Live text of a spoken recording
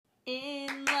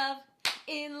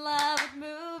In love with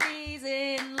movies,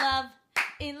 in love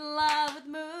with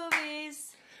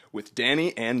movies. With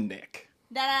Danny and Nick.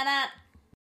 Da da da.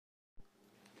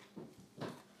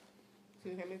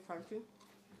 Can you hear me crunching?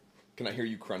 Can I hear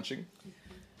you crunching?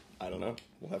 I don't know.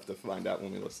 We'll have to find out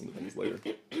when we listen to things later.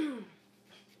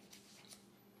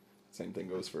 Same thing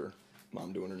goes for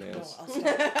Mom doing her nails.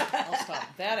 No, I'll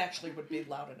stop. That actually would be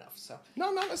loud enough, so.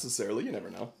 No, not necessarily. You never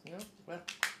know. No, well.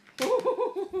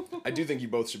 I do think you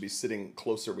both should be sitting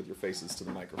closer with your faces to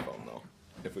the microphone, though,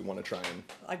 if we want to try and...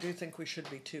 I do think we should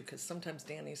be, too, because sometimes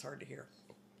Danny's hard to hear.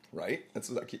 Right?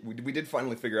 We did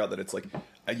finally figure out that it's like...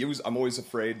 I'm always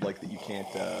afraid, like, that you can't,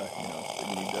 that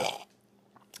you need to...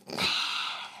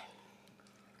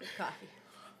 Coffee.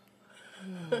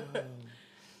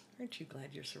 Aren't you glad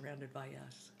you're surrounded by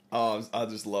us? Oh, I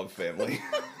just love family.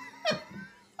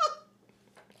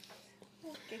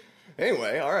 Okay.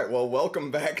 Anyway, all right. Well,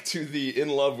 welcome back to the In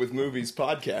Love with Movies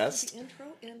podcast. The intro,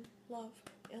 in love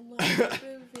with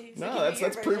movies. No,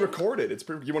 that's pre-recorded. It's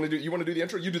you want to do the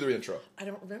intro? You do the intro. I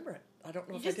don't remember it. I don't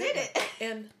know if You just I did did it.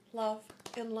 In love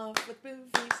with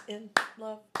movies. In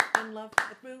love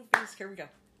with movies. Here we go.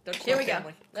 Here we go.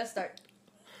 Let's start.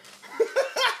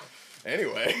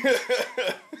 Anyway.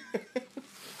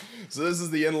 So this is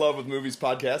the In Love with Movies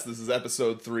podcast. This is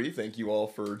episode 3. Thank you all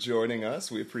for joining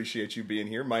us. We appreciate you being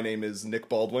here. My name is Nick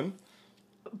Baldwin.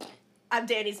 I'm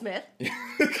Danny Smith.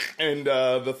 And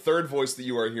the third voice that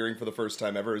you are hearing for the first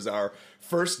time ever is our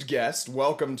first guest.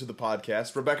 Welcome to the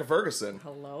podcast, Rebecca Ferguson.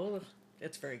 Hello.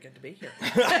 It's very good to be here.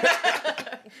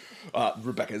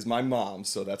 Rebecca is my mom,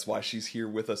 so that's why she's here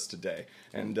with us today.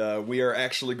 And we are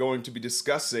actually going to be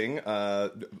discussing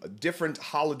different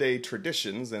holiday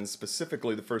traditions, and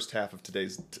specifically the first half of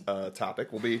today's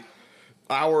topic will be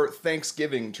our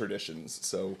Thanksgiving traditions.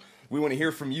 So we want to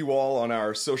hear from you all on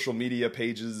our social media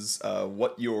pages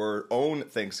what your own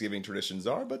Thanksgiving traditions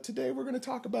are, but today we're going to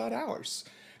talk about ours.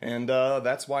 And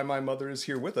that's why my mother is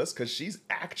here with us, because she's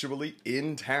actually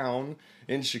in town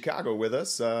in Chicago with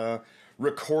us,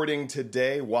 recording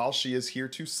today while she is here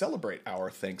to celebrate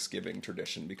our Thanksgiving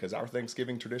tradition, because our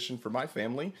Thanksgiving tradition for my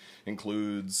family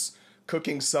includes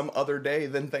cooking some other day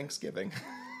than Thanksgiving.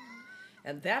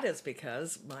 And that is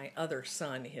because my other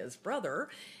son, his brother,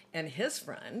 and his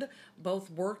friend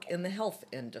both work in the health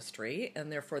industry,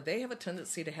 and therefore they have a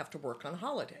tendency to have to work on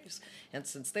holidays. And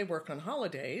since they work on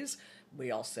holidays, we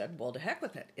all said, well, to heck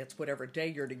with it. It's whatever day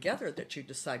you're together that you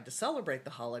decide to celebrate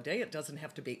the holiday. It doesn't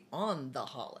have to be on the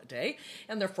holiday.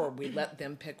 And therefore we let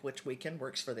them pick which weekend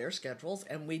works for their schedules,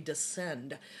 and we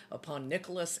descend upon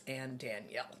Nicholas and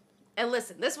Danielle. And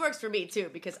listen, this works for me too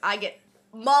because I get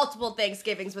multiple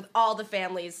Thanksgivings with all the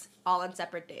families all on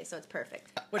separate days, so it's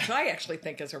perfect. Which I actually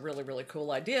think is a really, really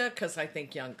cool idea, because I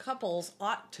think young couples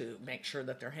ought to make sure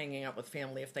that they're hanging out with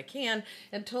family if they can,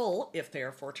 until, if they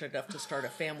are fortunate enough to start a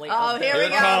family. Oh, here we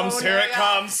go. Here it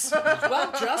comes.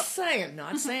 Well, just saying.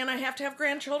 Not saying I have to have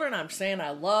grandchildren. I'm saying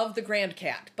I love the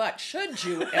grandcat. But should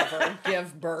you ever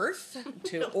give birth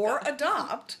to or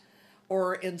adopt,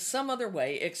 or in some other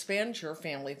way expand your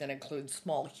family that includes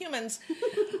small humans,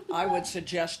 I would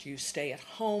suggest you stay at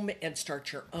home and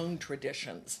start your own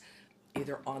traditions,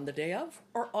 either on the day of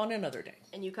or on another day.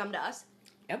 And you come to us?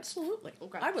 Absolutely.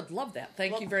 Okay. I would love that.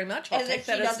 Thank you very much. I'll and take if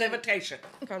that she as an doesn't invitation.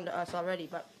 Come to us already,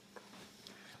 but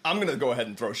I'm going to go ahead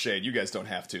and throw shade. You guys don't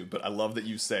have to, but I love that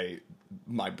you say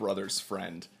my brother's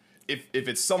friend. If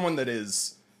it's someone that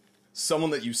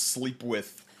you sleep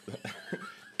with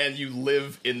and you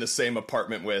live in the same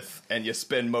apartment with, and you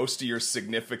spend most of your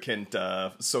significant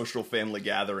social family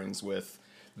gatherings with,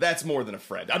 that's more than a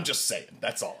friend. I'm just saying.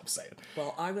 That's all I'm saying.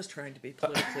 Well, I was trying to be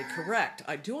politically correct.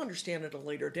 I do understand at a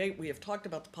later date we have talked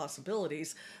about the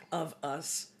possibilities of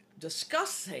us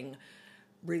discussing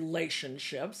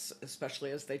relationships, especially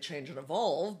as they change and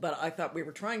evolve, but I thought we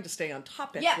were trying to stay on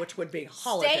topic, which would be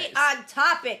holidays. stay on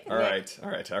topic. All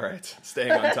right.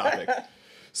 Staying on topic.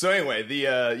 So anyway,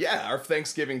 our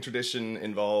Thanksgiving tradition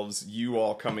involves you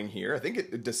all coming here. I think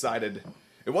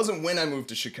it wasn't when I moved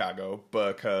to Chicago,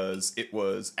 because it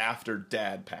was after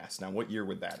Dad passed. Now, what year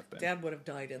would that have been? Dad would have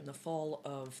died in the fall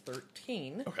of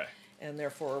 13. Okay. And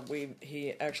therefore,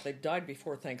 he actually died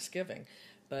before Thanksgiving.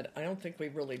 But I don't think we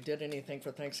really did anything for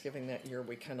Thanksgiving that year.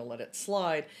 We kind of let it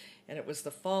slide. And it was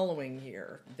the following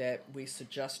year that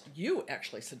you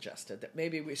actually suggested that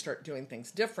maybe we start doing things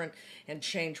different and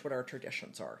change what our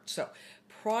traditions are. So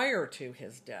prior to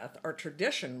his death, our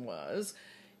tradition was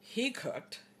he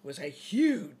cooked. It was a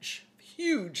huge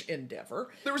huge endeavor.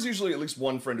 There was usually at least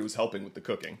one friend who was helping with the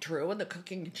cooking. True, and the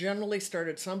cooking generally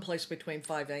started someplace between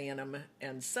 5 a.m.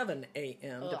 and 7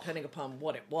 a.m., depending upon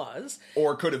what it was.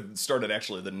 Or could have started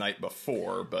actually the night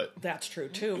before, but... That's true,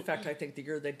 too. In fact, I think the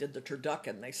year they did the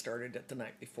turducken, they started it the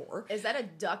night before. Is that a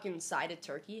duck inside a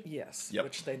turkey? Yes, Yep.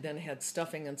 which they then had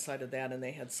stuffing inside of that, and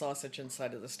they had sausage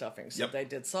inside of the stuffing. So Yep. they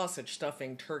did sausage,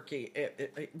 stuffing, turkey.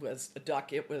 It was a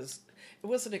duck. It was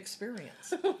an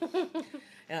experience.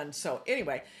 And so,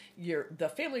 anyway, the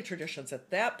family traditions at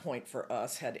that point for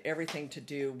us had everything to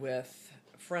do with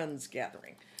friends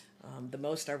gathering. The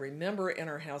most I remember in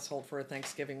our household for a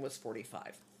Thanksgiving was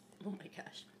 45. Oh my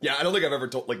gosh. Yeah, I don't think I've ever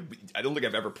told, I don't think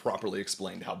I've ever properly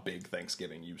explained how big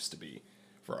Thanksgiving used to be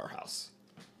for our house.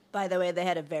 By the way, they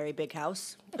had a very big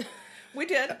house. We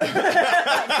did.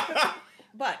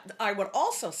 But I would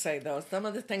also say, though, some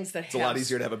of the things that It's a lot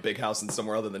easier to have a big house in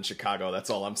somewhere other than Chicago, that's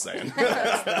all I'm saying.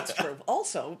 That's true.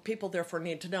 Also, people therefore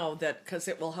need to know that, because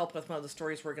it will help with one of the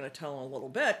stories we're going to tell in a little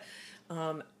bit,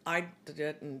 I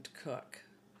didn't cook.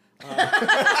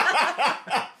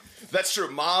 That's true.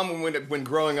 Mom, when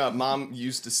growing up, Mom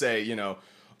used to say, you know,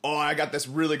 oh, I got this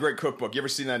really great cookbook. You ever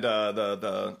seen that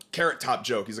the Carrot Top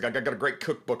joke? He's like, I got a great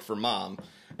cookbook for Mom.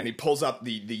 And he pulls out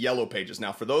the yellow pages.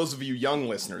 Now, for those of you young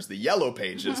listeners, the yellow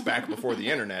pages back before the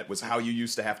internet was how you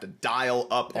used to have to dial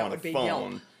up That on a would be phone.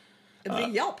 Yelp. It'd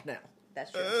be Yelp now. That's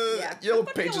true. Yeah. Yellow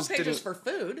But pages Yellow pages didn't. for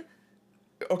food.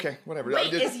 Okay, whatever.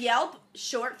 Wait, is Yelp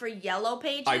short for yellow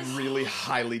pages? I really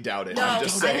highly doubt it. No, I'm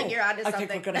just I saying. think you're onto I something.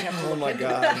 think we're going to have to Oh look my into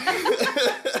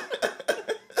god.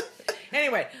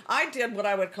 Anyway, I did what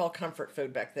I would call comfort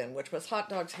food back then, which was hot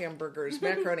dogs, hamburgers,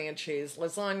 macaroni and cheese,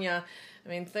 lasagna. I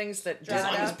mean, things that Strata.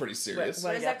 Lasagna's pretty serious.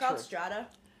 What is yeah, that called? true. Strata?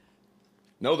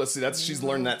 No, that's she's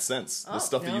learned that since. The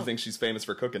stuff that you no. think she's famous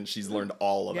for cooking, she's learned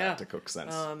all of Yeah. that to cook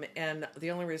since. And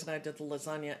the only reason I did the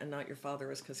lasagna and not your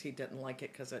father is because he didn't like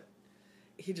it,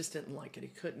 he just didn't like it. He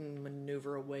couldn't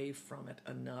maneuver away from it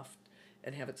enough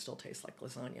and have it still taste like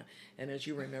lasagna. And as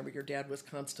you remember, your dad was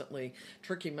constantly,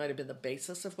 turkey might have been the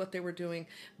basis of what they were doing,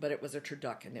 but it was a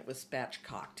turducken. It was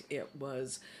spatchcocked. It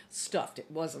was stuffed. It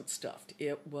wasn't stuffed.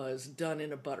 It was done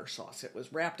in a butter sauce. It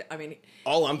was wrapped. I mean,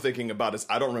 All I'm thinking about is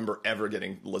I don't remember ever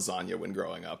getting lasagna when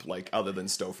growing up, like other than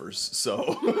Stouffer's.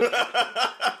 So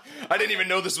I didn't even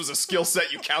know this was a skill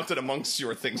set you counted amongst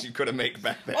your things you could have made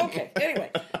back then. okay,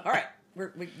 anyway, all right.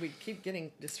 We keep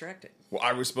getting distracted. Well,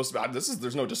 I was supposed to be.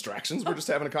 There's no distractions. We're just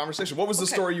having a conversation. What was the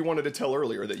story you wanted to tell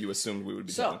earlier that you assumed we would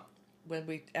be telling? So, when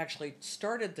we actually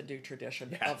started the new tradition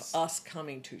Yes. of us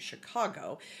coming to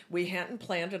Chicago, we hadn't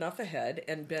planned enough ahead,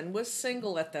 and Ben was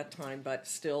single at that time, but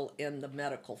still in the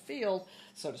medical field,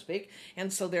 so to speak,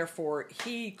 and so therefore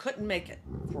he couldn't make it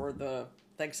for the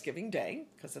Thanksgiving Day,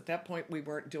 because at that point we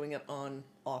weren't doing it on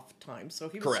off time. So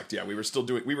he was Correct. Yeah, we were still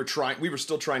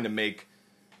trying to make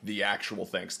the actual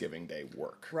Thanksgiving Day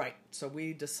work. right. So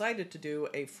we decided to do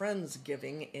a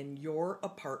Friendsgiving in your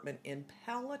apartment in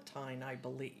Palatine, I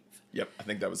believe. Yep, I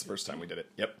think that was the first time we did it.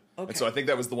 Yep. Okay. And so I think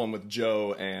that was the one with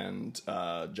Joe and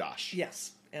Josh.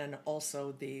 Yes, and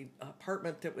also the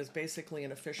apartment that was basically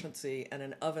an efficiency and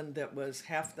an oven that was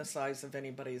half the size of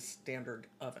anybody's standard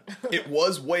oven. It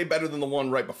was way better than the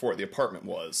one right before it, the apartment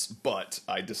was, but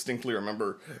I distinctly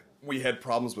remember we had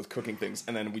problems with cooking things,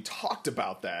 and then we talked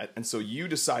about that, and so you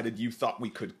decided you thought we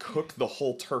could cook the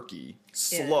whole turkey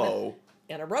slow.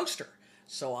 In a roaster.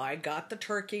 So I got the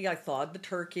turkey, I thawed the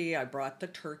turkey, I brought the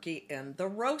turkey in the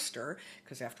roaster,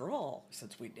 because after all,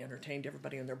 since we'd entertained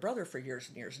everybody and their brother for years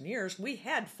and years and years, we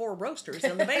had 4 roasters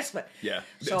in the basement. Yeah.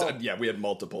 So Yeah, we had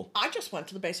multiple. I just went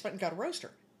to the basement and got a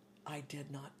roaster. I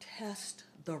did not test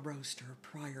the roaster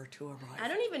prior to arriving. I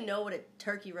don't even know what a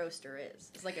turkey roaster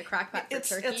is. It's like a crock pot for It's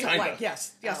turkey. Kinda. like,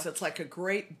 yes, Oh. it's like a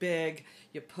great big,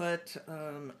 you put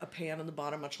a pan in the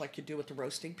bottom, much like you do with the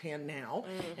roasting pan now,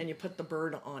 and you put the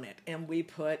bird on it. And we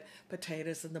put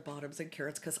potatoes in the bottoms and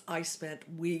carrots, because I spent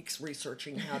weeks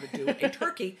researching how to do a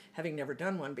turkey, having never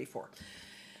done one before.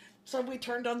 So we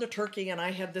turned on the turkey, and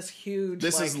I had this huge.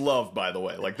 This is love, by the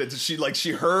way.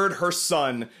 She heard her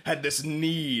son had this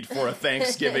need for a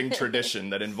Thanksgiving tradition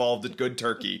that involved a good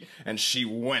turkey, and she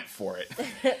went for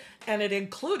it. And it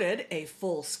included a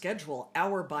full schedule,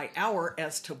 hour by hour,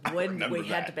 as to when remember we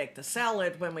had that. to bake the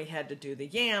salad, when we had to do the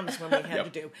yams, when we had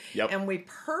Yep. to do. Yep. And we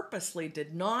purposely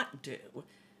did not do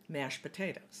mashed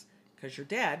potatoes, because your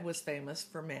dad was famous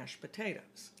for mashed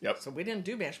potatoes. Yep. So we didn't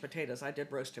do mashed potatoes. I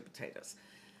did roasted potatoes.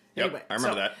 Yep, Anyway, I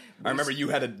remember so that. I remember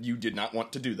you did not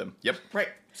want to do them. Yep. Right.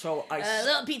 So A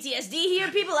little PTSD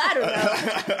here, people. I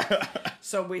don't know.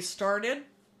 So we started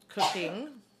cooking,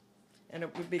 And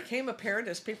it became apparent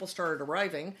as people started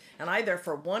arriving, and I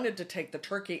therefore wanted to take the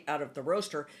turkey out of the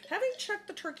roaster, having checked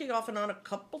the turkey off and on a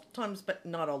couple times, but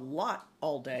not a lot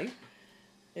all day.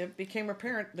 It became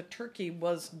apparent the turkey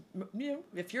was,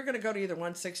 if you're going to go to either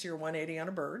 160 or 180 on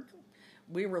a bird,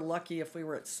 we were lucky if we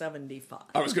were at 75.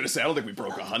 I was going to say, I don't think we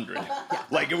broke 100.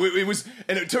 Like, it was,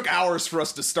 and it took hours for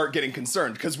us to start getting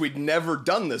concerned because we'd never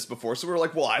done this before. So we were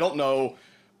like, well, I don't know,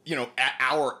 at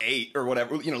hour 8 or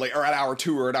whatever, or at hour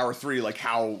 2 or at hour 3, like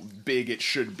how big it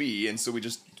should be. And so we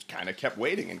just kind of kept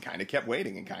waiting and kind of kept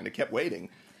waiting and kind of kept waiting.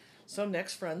 So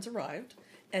Nick's friends arrived,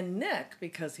 and Nick,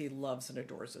 because he loves and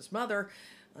adores his mother,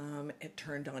 it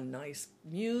turned on nice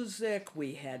music.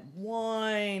 We had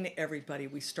wine.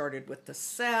 We started with the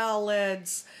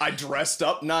salads. I dressed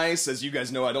up nice. As you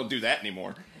guys know, I don't do that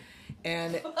anymore.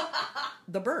 And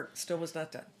the bird still was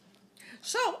not done.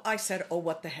 So I said, oh,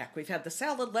 what the heck? We've had the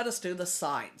salad. Let us do the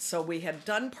sides. So we had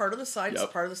done part of the sides.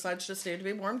 Yep. Part of the sides just needed to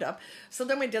be warmed up. So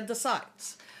then we did the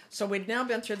sides. So we'd now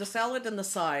been through the salad and the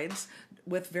sides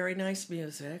with very nice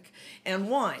music and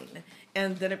wine.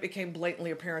 And then it became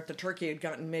blatantly apparent the turkey had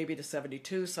gotten maybe to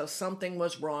 72, so something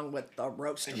was wrong with the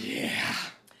roaster. Yeah.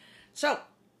 So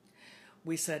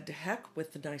we said to heck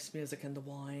with the nice music and the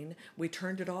wine. We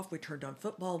turned it off. We turned on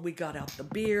football. We got out the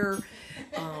beer.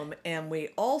 And we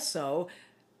also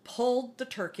pulled the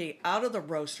turkey out of the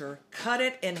roaster, cut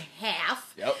it in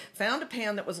half, Yep. found a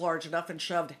pan that was large enough, and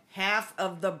shoved half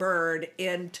of the bird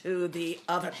into the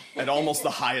oven. At almost the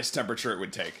highest temperature it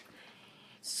would take.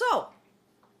 So,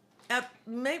 I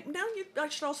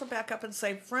should also back up and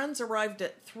say friends arrived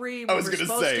at 3. We was were gonna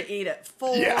supposed say. to eat at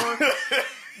 4. Yeah.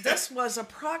 This was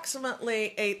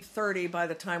approximately 8:30 by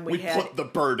the time we We had... put the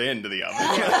bird into the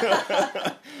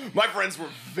oven. My friends were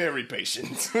very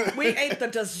patient. We ate the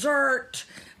dessert.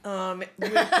 Yep.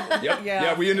 Yeah.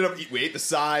 Yeah, we ate the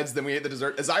sides, then we ate the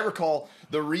dessert. As I recall,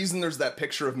 the reason there's that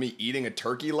picture of me eating a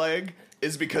turkey leg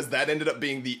is because that ended up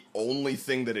being the only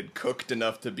thing that had cooked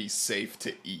enough to be safe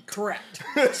to eat. Correct.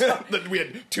 That we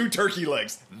had 2 turkey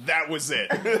legs. That was it.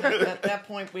 At that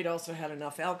point, we'd also had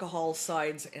enough alcohol,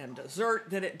 sides, and dessert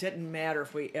that it didn't matter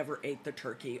if we ever ate the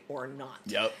turkey or not.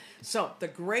 Yep. So the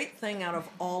great thing out of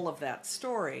all of that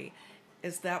story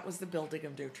is that was the building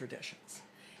of new traditions.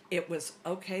 It was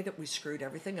okay that we screwed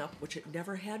everything up, which it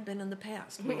never had been in the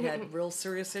past. We had real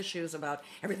serious issues about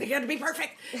everything had to be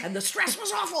perfect, and the stress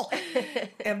was awful.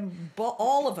 And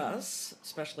all of us,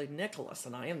 especially Nicholas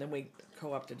and I, and then we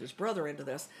co-opted his brother into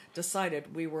this,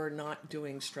 decided we were not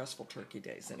doing stressful turkey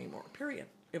days anymore, period.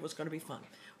 It was going to be fun,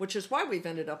 which is why we've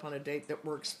ended up on a date that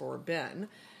works for Ben,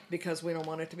 because we don't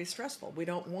want it to be stressful. We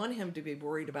don't want him to be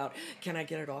worried about, can I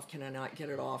get it off, can I not get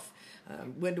it off,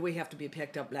 when do we have to be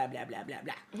picked up, blah, blah, blah, blah,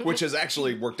 blah. Which has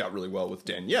actually worked out really well with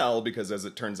Danielle, because as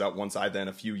it turns out, once I then,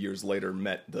 a few years later,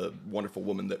 met the wonderful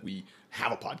woman that we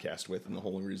have a podcast with, and the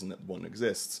whole reason that one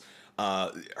exists,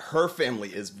 her family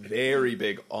is very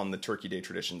big on the Turkey Day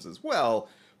traditions as well,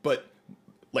 but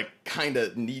kind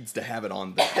of needs to have it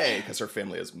on the day because her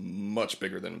family is much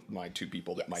bigger than my 2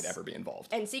 people that might ever be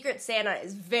involved. And Secret Santa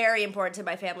is very important to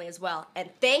my family as well. And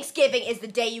Thanksgiving is the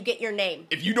day you get your name.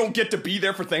 If you don't get to be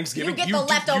there for Thanksgiving, You get the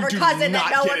leftover cousin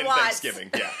that no one wants.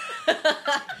 Thanksgiving, yeah.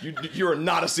 You are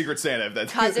not a Secret Santa. If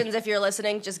that's Cousins, if you're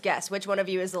listening, just guess which one of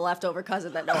you is the leftover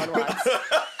cousin that no one wants.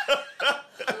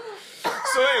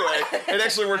 So anyway, it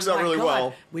actually works out really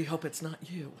well. We hope it's not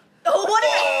you. Oh, what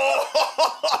is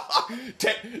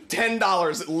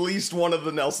 $10, at least one of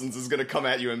the Nelsons is going to come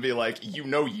at you and be like,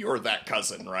 you're that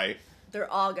cousin, right?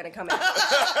 They're all going to come at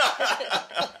you.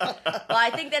 Well,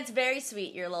 I think that's very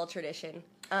sweet, your little tradition.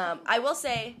 I will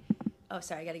say... Oh,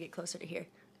 sorry, I got to get closer to here.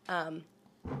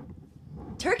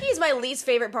 Turkey is my least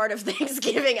favorite part of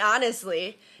Thanksgiving,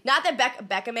 honestly. Not that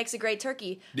Becca makes a great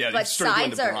turkey, Yeah, but it's straight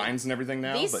into sides brines and everything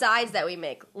now. These sides that we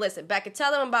make. Listen, Becca,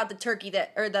 tell them about the turkey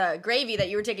or the gravy that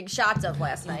you were taking shots of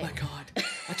last night. Oh my God.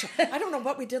 I don't know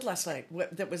what we did last night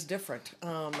that was different.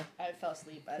 I fell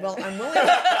asleep. Well, I'm willing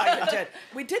to...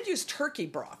 We did use turkey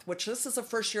broth, which this is the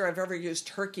first year I've ever used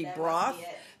turkey broth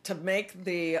to make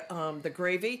the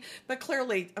gravy. But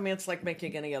clearly, it's like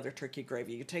making any other turkey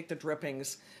gravy. You take the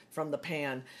drippings from the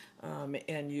pan,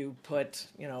 and you put,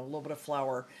 a little bit of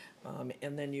flour,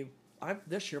 and then I've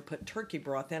this year put turkey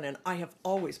broth in, and I have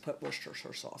always put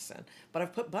Worcestershire sauce in. But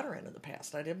I've put butter in the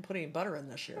past. I didn't put any butter in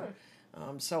this year.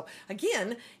 So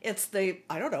again, it's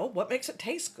I don't know what makes it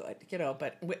taste good,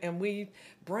 but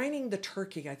brining the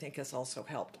turkey, I think, has also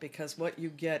helped, because what you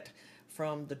get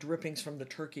from the drippings from the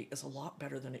turkey is a lot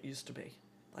better than it used to be.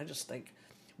 I just think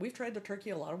We've tried the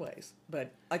turkey a lot of ways,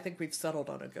 but I think we've settled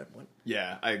on a good one.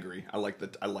 Yeah, I agree. I like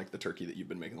the turkey that you've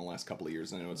been making the last couple of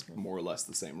years. I know it's more or less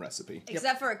the same recipe.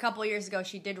 Except for a couple years ago,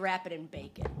 she did wrap it in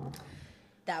bacon.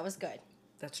 That was good.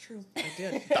 That's true. I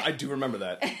did. I do remember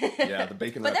that. Yeah, the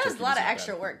bacon. But wrap that was turkey a lot of not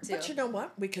extra bad. work, too. But you know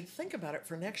what? We could think about it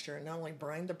for next year and not only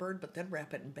brine the bird, but then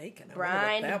wrap it in bacon. I wonder what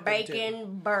Brine, that would do.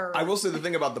 bacon, bird. I will say the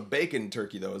thing about the bacon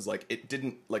turkey though is like it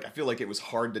didn't like I feel like it was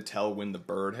hard to tell when the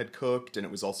bird had cooked, and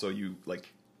it was also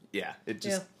it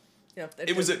just. Yeah,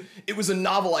 It was a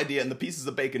novel idea, and the pieces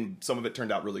of bacon, some of it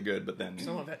turned out really good, but then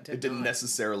Some of it did didn't not.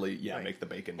 necessarily Right. make the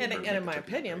bacon. And, or and make in the my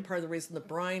turkey opinion, great. part of the reason the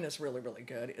brine is really, really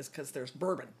good is because there's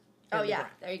bourbon. in Oh, the yeah.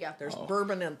 brine. There you go. There's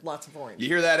bourbon and lots of orange. You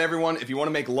hear that, everyone? If you want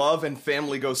to make love and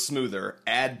family go smoother,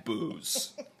 add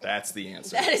booze. That's the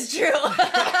answer. That is true.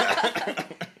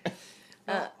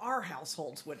 Well, our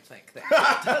households would think that.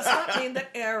 It does not mean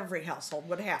that every household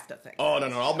would have to think. Oh no,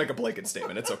 I'll make a blanket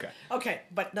statement. It's okay. Okay,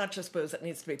 but not just booze. It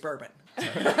needs to be bourbon.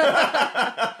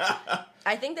 I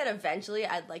think that eventually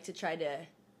I'd like to try to,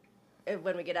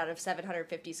 when we get out of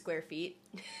 750 square feet,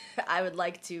 I would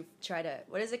like to try to,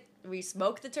 what is it? We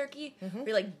smoke the turkey?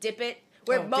 We like dip it?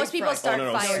 Where Oh, most deep people fry. start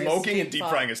no, fires. smoking and Deep deep fry.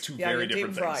 frying is two Yeah, very you deep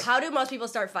different fry. things. How do most people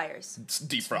start fires? It's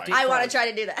deep frying. Deep I want fry. to try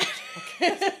to do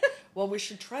that. Well, we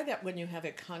should try that when you have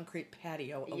a concrete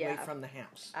patio away Yeah. from the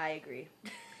house. I agree.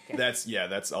 That's the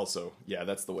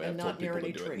way And I've not told near people to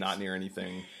any do it. trees. Not near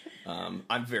anything.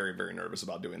 I'm very, very nervous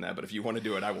about doing that, but if you want to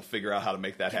do it, I will figure out how to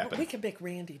make that But happen. we could make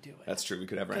Randy do it. That's true. We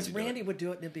could have Because Randy do it. Randy would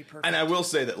do it and it'd be perfect. And I will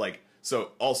say that, like,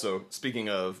 so also, speaking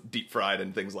of deep fried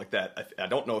and things like that, I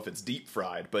don't know if it's deep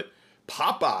fried, but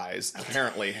Popeyes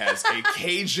apparently has a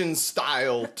Cajun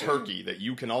style turkey that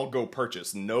you can all go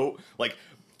purchase. No, like,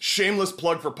 shameless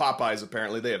plug for Popeyes,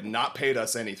 apparently. They have not paid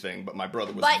us anything, but my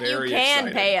brother was But very you can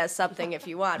excited. pay us something if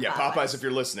you want. Yeah, Popeyes, if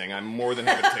you're listening, I'm more than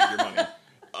happy to take your money.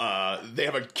 They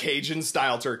have a Cajun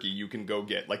style turkey you can go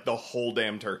get, like the whole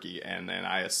damn turkey, and then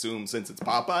I assume since it's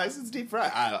Popeyes, it's deep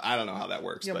fried. I don't know how that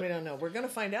works, Yeah, but we don't know. We're going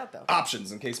to find out, though.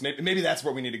 options in case maybe that's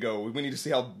where we need to go. We need to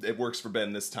see how it works for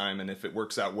Ben this time, and if it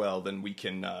works out well, then we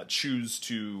can choose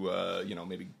to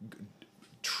maybe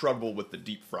trouble with the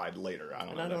deep fried later. I don't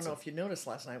And know. I don't That's know if you noticed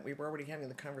last night, we were already having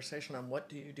the conversation on what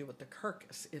do you do with the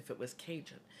carcass if it was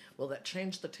Cajun. Will that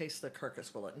change the taste of the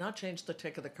carcass? Will it not change the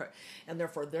taste of the carcass? And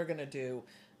therefore, they're going to do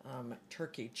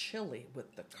turkey chili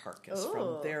with the carcass Ooh.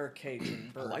 from their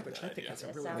Cajun bird, like which that I think idea. is a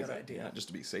That really sounds good like- idea. Yeah, just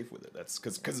to be safe with it. That's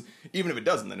because even if it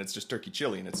doesn't, then it's just turkey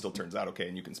chili, and it still turns out okay,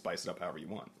 and you can spice it up however you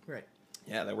want. Right.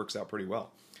 Yeah, that works out pretty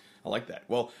well. I like that.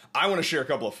 Well, I want to share a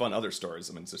couple of fun other stories.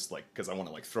 I mean, it's just like because I want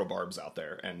to like throw barbs out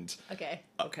there. And Okay.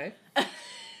 Okay.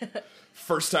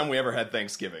 first time we ever had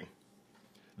Thanksgiving.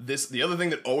 The other thing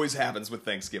that always happens with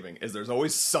Thanksgiving is there's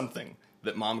always something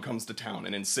that mom comes to town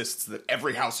and insists that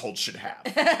every household should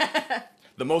have.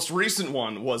 The most recent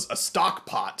one was a stock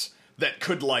pot that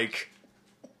could like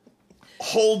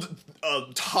hold a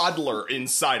toddler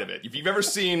inside of it. If you've ever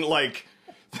seen like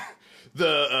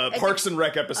the Parks and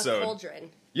Rec A episode, cauldron.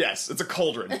 yes, it's a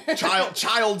cauldron,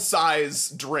 child size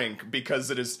drink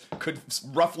because could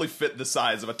roughly fit the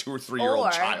size of a 2 or 3 year old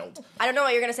Or, child. I don't know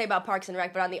what you're going to say about Parks and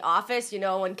Rec, but on The Office,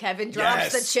 when Kevin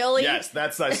drops the chili. Yes,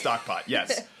 that size stock pot.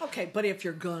 Yes. Okay, but if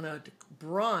you're going to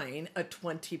brine a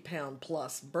 20-pound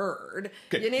plus bird,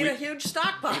 Okay, you need we- a huge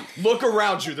stock pot. Look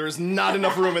around you. There's not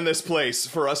enough room in this place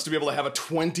for us to be able to have a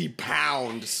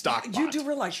 20-pound stock pot. You do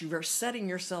realize you are setting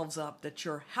yourselves up that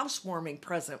your housewarming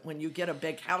present when you get a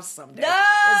big house someday No!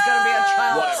 is going to be a Whatever.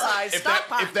 child-sized If stock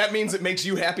pot. if that means it makes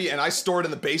you happy and I store it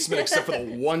in the basement except for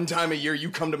the one time a year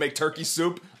you come to make turkey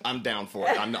soup, I'm down for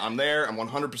it. I'm there. I'm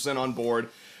 100% on board.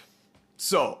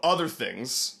 So, other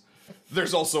things.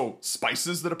 There's also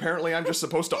spices that apparently I'm just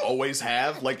supposed to always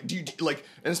have. Like, and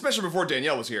especially before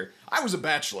Danielle was here, I was a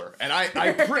bachelor, and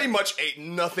I pretty much ate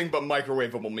nothing but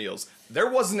microwavable meals. There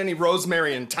wasn't any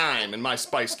rosemary and thyme in my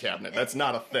spice cabinet. That's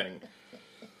not a thing.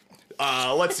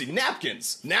 Let's see,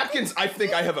 napkins. Napkins, I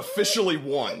think I have officially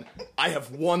won. I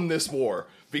have won this war,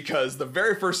 because the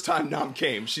very first time Nam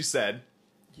came, she said,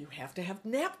 You have to have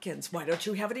napkins. Why don't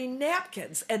you have any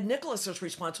napkins? And Nicholas's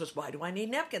response was, why do I need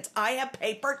napkins? I have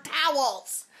paper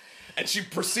towels. and she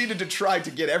proceeded to try to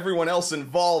get everyone else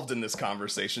involved in this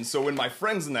conversation. So when my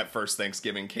friends in that first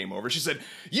Thanksgiving came over, she said,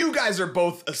 you guys are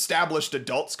both established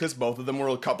adults, because both of them were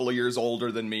a couple of years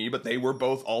older than me, but they were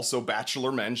both also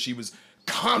bachelor men. She was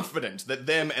confident that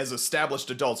them as established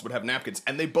adults would have napkins,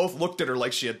 and they both looked at her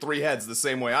like she had 3 heads the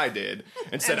same way I did,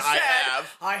 and said, I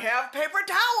have. I have paper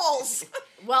towels.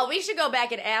 Well, we should go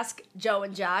back and ask Joe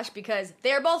and Josh because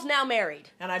they're both now married.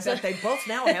 And I bet they both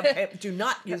now do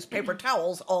not use paper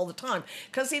towels all the time.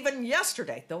 Because even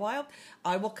yesterday, though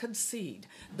I will concede,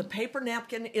 the paper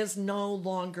napkin is no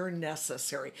longer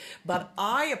necessary. But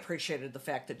I appreciated the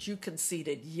fact that you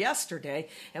conceded yesterday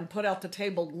and put out the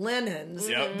table linens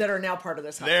that are now part of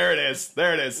this house. There it is.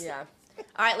 There it is. Yeah.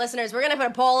 All right, listeners, we're going to put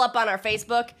a poll up on our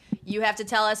Facebook. You have to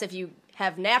tell us if you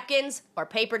have napkins or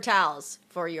paper towels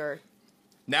for your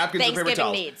Napkins or paper Thanksgiving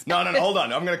towels. needs. No, hold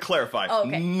on. I'm going to clarify. Oh,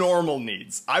 okay. Normal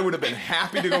needs. I would have been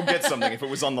happy to go get something if it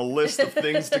was on the list of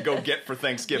things to go get for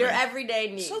Thanksgiving. your everyday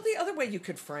needs. So the other way you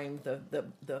could frame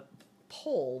the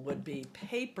poll would be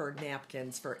paper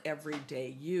napkins for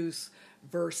everyday use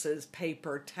versus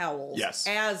paper towels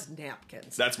as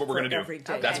napkins. That's what we're going to do.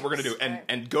 Everyday Okay. That's what we're going to do. And Alright.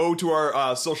 and go to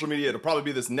our social media. It'll probably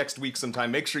be this next week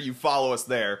sometime. Make sure you follow us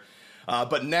there.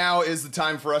 But now is the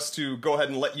time for us to go ahead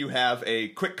and let you have a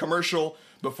quick commercial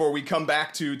before we come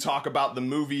back to talk about the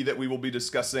movie that we will be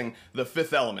discussing, The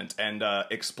Fifth Element, and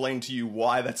explain to you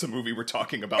why that's a movie we're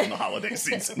talking about in the holiday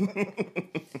season.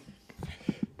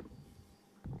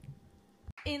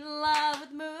 In love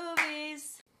with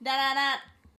movies. Da da da.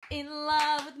 In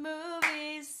love with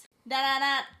movies. Da da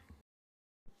da.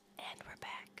 And we're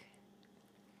back.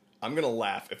 I'm going to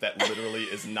laugh if that literally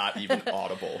is not even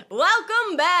audible.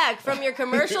 Welcome back from your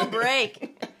commercial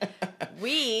break.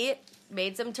 We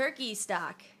made some turkey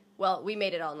stock. Well, we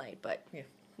made it all night, but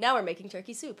now we're making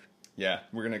turkey soup. Yeah,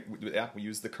 we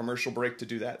used the commercial break to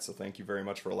do that, so thank you very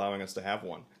much for allowing us to have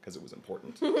one, because it was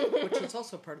important. Which is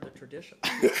also part of the tradition.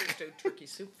 We do turkey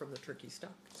soup from the turkey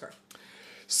stock. Sorry.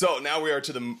 So now we are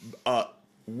to the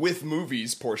with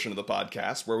movies portion of the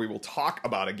podcast, where we will talk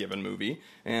about a given movie.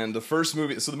 And the first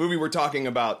movie, so the movie we're talking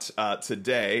about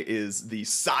today is the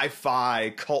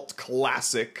sci-fi cult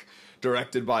classic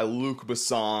directed by Luc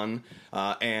Besson,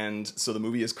 and so the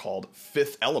movie is called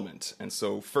Fifth Element. And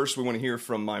so first we want to hear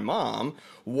from my mom.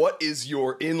 What is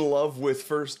your in love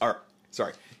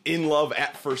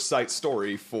at first sight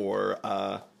story for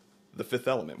The Fifth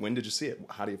Element? When did you see it?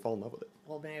 How do you fall in love with it?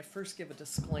 Well, may I first give a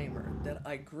disclaimer that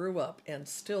I grew up and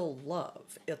still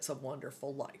love It's a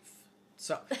Wonderful Life.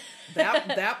 So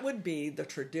that would be the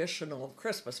traditional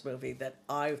Christmas movie that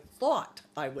I thought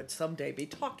I would someday be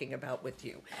talking about with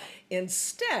you.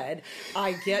 Instead,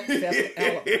 I get Fifth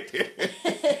Element.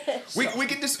 We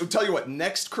can just tell you what.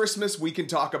 Next Christmas we can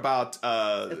talk about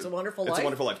It's a Wonderful Life. It's a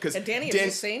Wonderful Life. And Danny, have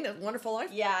you seen A Wonderful Life?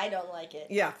 Yeah, I don't like it.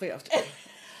 Yeah. Yeah. Okay.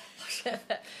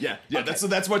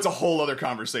 That's why it's a whole other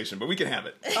conversation, but we can have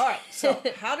it. All right, so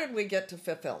how did we get to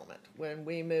Fifth Element? When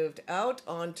we moved out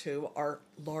onto our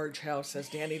large house, as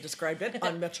Danny described it,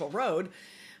 on Mitchell Road,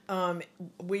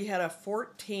 we had a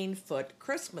 14-foot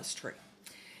Christmas tree.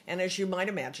 And as you might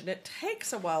imagine, it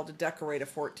takes a while to decorate a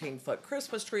 14-foot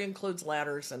Christmas tree, includes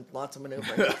ladders and lots of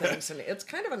maneuvering and things, and it's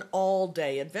kind of an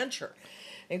all-day adventure,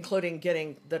 including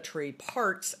getting the tree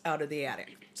parts out of the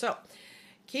attic. So,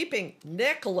 keeping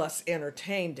Nicholas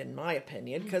entertained, in my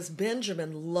opinion, because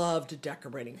Benjamin loved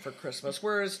decorating for Christmas,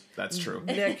 whereas That's true.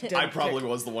 Nick didn't I probably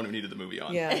was the one who needed the movie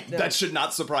on. Yeah, no. That should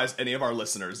not surprise any of our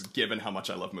listeners, given how much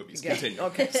I love movies. Yeah, Continue.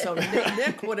 okay, so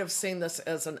Nick would have seen this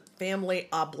as a family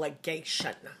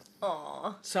obligation.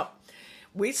 Aw. So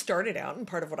we started out, and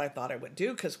part of what I thought I would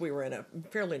do, because we were in a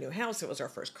fairly new house, it was our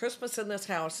first Christmas in this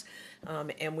house,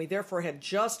 and we therefore had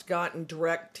just gotten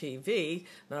DirecTV,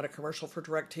 not a commercial for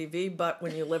DirecTV, but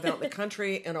when you live out in the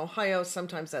country in Ohio,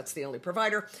 sometimes that's the only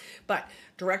provider. But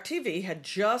DirecTV had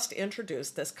just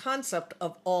introduced this concept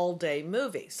of all-day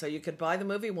movie, so you could buy the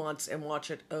movie once and watch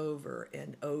it over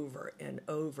and over and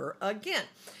over again.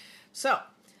 So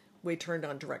we turned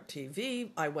on DirecTV.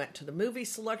 I went to the movie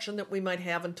selection that we might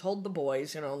have and told the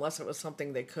boys, unless it was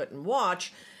something they couldn't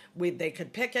watch, they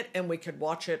could pick it and we could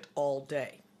watch it all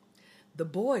day. The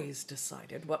boys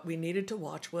decided what we needed to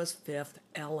watch was Fifth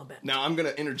Element. Now, I'm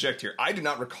going to interject here. I do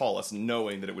not recall us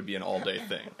knowing that it would be an all-day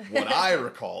thing. What I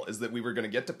recall is that we were going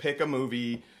to get to pick a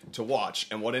movie to watch,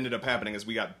 and what ended up happening is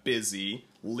we got busy,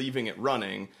 leaving it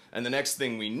running, and the next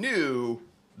thing we knew,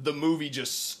 the movie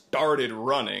just started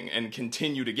running and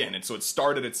continued again. And so it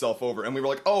started itself over. And we were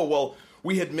like, oh, well,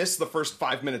 we had missed the first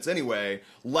 5 minutes anyway.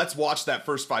 Let's watch that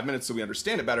first 5 minutes so we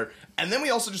understand it better. And then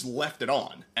we also just left it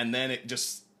on. And then it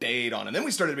just stayed on. And then we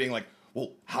started being like,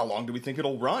 well, how long do we think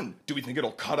it'll run? Do we think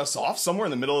it'll cut us off somewhere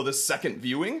in the middle of this second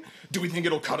viewing? Do we think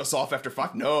it'll cut us off after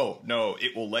 5? No,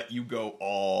 it will let you go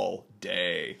all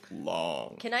day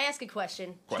long. Can I ask a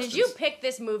question? Questions. Did you pick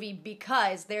this movie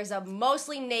because there's a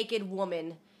mostly naked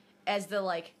woman as the,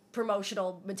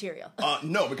 promotional material.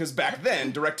 No, because back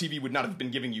then, DirecTV would not have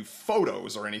been giving you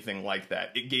photos or anything like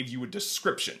that. It gave you a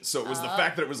description. So it was the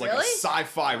fact that it was like really? a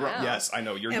sci-fi... Wow. Yes, I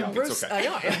know, you're And young, Bruce, it's okay.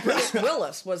 and Bruce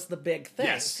Willis was the big thing.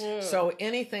 Yes. So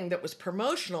anything that was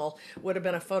promotional would have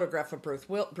been a photograph of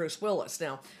Bruce Willis.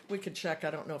 Now, we could check.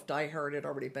 I don't know if Die Hard had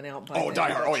already been out by then.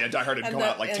 Die Hard. Oh, yeah, Die Hard had And come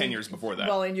that- out like 10 and- years before that.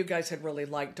 Well, and you guys had really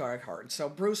liked Die Hard. So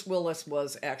Bruce Willis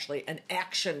was actually an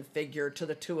action figure to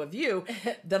the two of you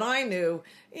that I knew,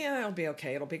 yeah, it'll be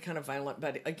okay. It'll be kind of violent.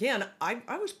 But again, I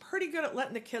was pretty good at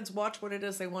letting the kids watch what it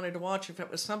is they wanted to watch. If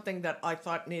it was something that I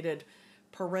thought needed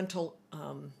parental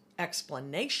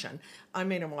explanation, I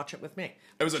made them watch it with me.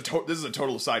 It was this is a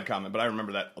total side comment, but I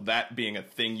remember that being a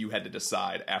thing you had to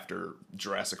decide after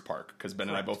Jurassic Park, because Ben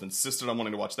and I both insisted on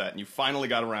wanting to watch that, and you finally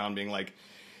got around being like,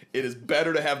 it is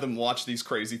better to have them watch these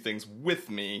crazy things with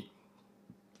me,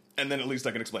 and then at least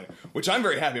I can explain it, which I'm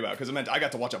very happy about, because it meant I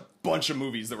got to watch a bunch of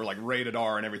movies that were like rated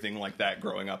R and everything like that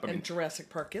growing up. I mean, And Jurassic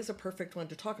Park is a perfect one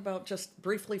to talk about, just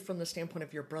briefly from the standpoint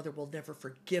of your brother will never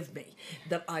forgive me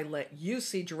that I let you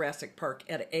see Jurassic Park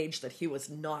at an age that he was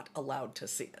not allowed to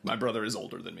see it. my brother is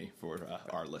older than me, for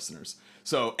our listeners.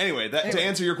 So anyway, to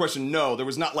answer your question, no, there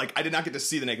was not like, I did not get to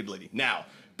see The Naked Lady. Now,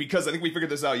 because I think we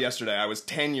figured this out yesterday, I was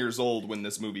 10 years old when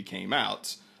this movie came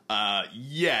out.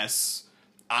 Yes,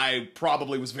 I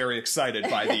probably was very excited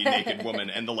by the naked woman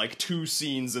and the like 2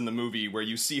 scenes in the movie where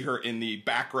you see her in the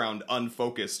background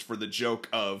unfocused for the joke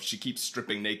of she keeps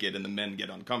stripping naked and the men get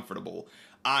uncomfortable.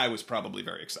 I was probably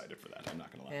very excited for that, I'm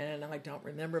not gonna lie. And I don't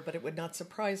remember, but it would not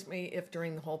surprise me if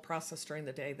during the whole process during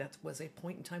the day, that was a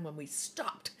point in time when we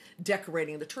stopped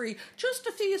decorating the tree just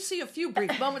to see a few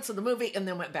brief moments of the movie and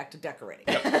then went back to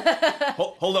decorating.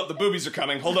 Hold up, the boobies are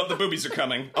coming. Hold up, the boobies are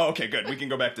coming. Oh, okay, good. We can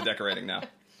go back to decorating now.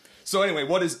 So anyway,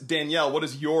 Danielle, what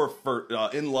is your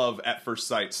in love at first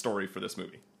sight story for this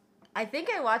movie? I think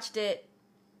I watched it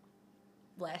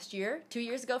last year, 2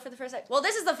 years ago for the first time. Well,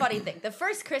 this is the funny thing. The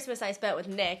first Christmas I spent with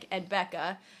Nick and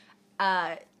Becca,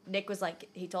 Nick was like,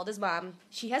 he told his mom,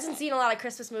 she hasn't seen a lot of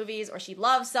Christmas movies, or she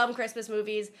loves some Christmas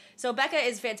movies. So Becca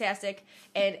is fantastic,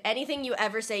 and anything you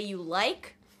ever say you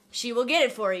like, she will get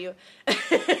it for you.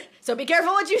 So be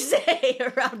careful what you say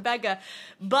around Becca.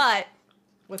 But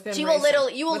Within she will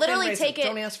reason. You will Within literally reason. take it.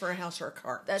 Don't ask for a house or a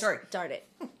car. Sorry. Darn it.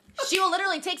 She will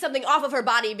literally take something off of her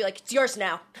body and be like, it's yours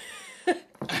now. You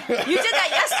did that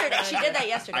yesterday. She did that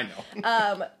yesterday.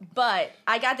 I know. But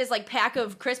I got this like pack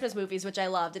of Christmas movies, which I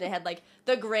loved, and it had like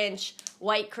The Grinch,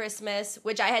 White Christmas,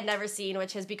 which I had never seen,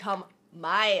 which has become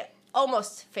my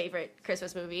almost favorite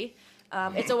Christmas movie.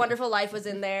 It's a Wonderful Life was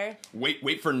in there.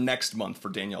 Wait for next month for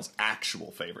Danielle's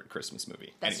actual favorite Christmas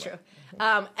movie. That's Anyway.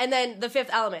 true. And then The Fifth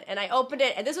Element, and I opened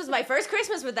it, and this was my first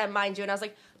Christmas with them, mind you, and I was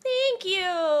like, thank you.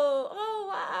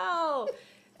 Oh, wow.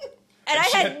 And I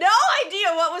had no idea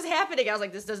what was happening. I was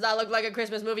like, this does not look like a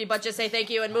Christmas movie, but just say thank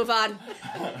you and move on.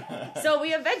 So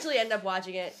we eventually ended up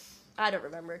watching it, I don't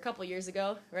remember, a couple years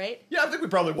ago, right? Yeah, I think we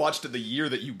probably watched it the year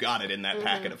that you got it in that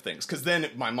packet of things. Because then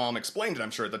my mom explained it,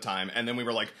 I'm sure, at the time. And then we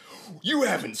were like, you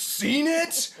haven't seen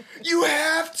it? You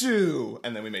have to!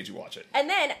 And then we made you watch it. And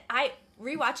then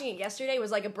rewatching it yesterday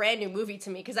was like a brand new movie to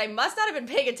me because I must not have been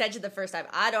paying attention the first time.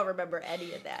 I don't remember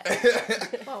any of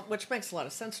that. Well, which makes a lot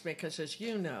of sense to me because, as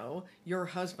you know, your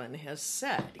husband has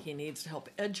said he needs to help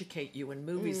educate you in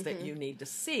movies that you need to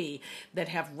see that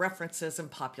have references in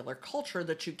popular culture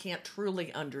that you can't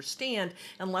truly understand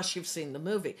unless you've seen the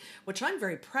movie, which I'm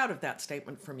very proud of that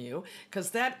statement from you because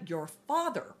that your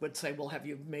father would say, well, have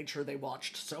you made sure they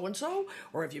watched so-and-so?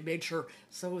 Or have you made sure,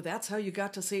 so that's how you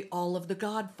got to see all of The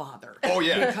Godfather. Oh,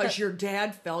 yeah. Because your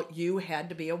dad felt you had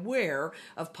to be aware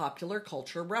of popular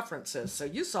culture references. So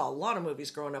you saw a lot of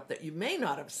movies growing up that you may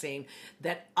not have seen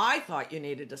that I thought you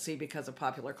needed to see because of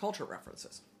popular culture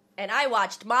references. And I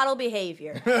watched Model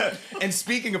Behavior. And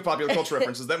speaking of popular culture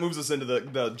references, that moves us into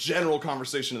the general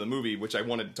conversation of the movie, which I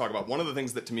wanted to talk about. One of the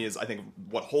things that to me is, I think,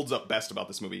 what holds up best about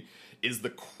this movie is the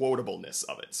quotableness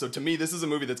of it. So to me, this is a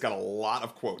movie that's got a lot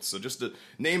of quotes. So just to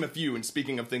name a few, and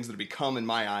speaking of things that have become, in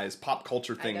my eyes, pop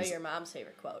culture things. I know your mom's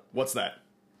favorite quote. What's that?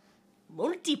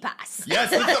 Multipass.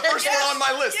 Yes, that's the first one on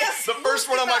my list. Yes, the first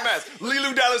one on my list.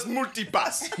 Lilu Dallas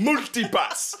Multipass.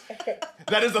 Multipass.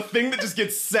 That is a thing that just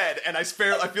gets said, and I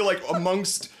feel like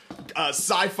amongst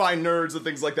sci-fi nerds and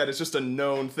things like that, it's just a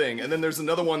known thing. And then there's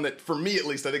another one that, for me at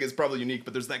least, I think is probably unique,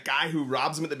 but there's that guy who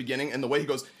robs him at the beginning, and the way he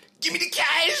goes, give me the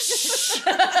cash!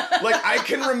 Like, I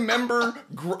can remember,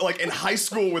 like, in high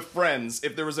school with friends,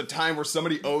 if there was a time where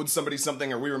somebody owed somebody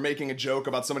something, or we were making a joke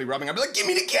about somebody robbing, I'd be like, give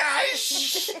me the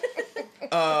cash!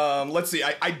 Let's see.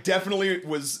 I definitely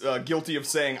was guilty of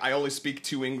saying I only speak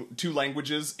two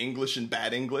languages, English and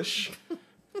bad English.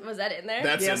 Was that in there?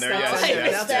 That's Yes, in there. that's,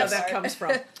 Yes, that's yes, where yes. that comes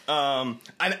from.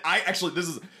 And I actually, this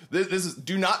is.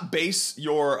 Do not base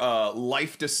your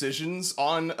life decisions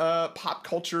on pop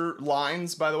culture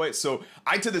lines. By the way, so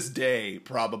I to this day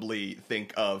probably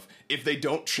think of if they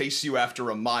don't chase you after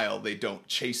a mile, they don't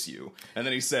chase you. And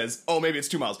then he says, "Oh, maybe it's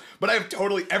 2 miles." But I have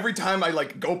totally every time I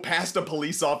like go past a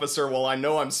police officer while I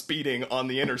know I'm speeding on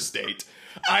the interstate.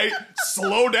 I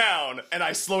slow down, and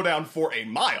I slow down for a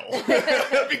mile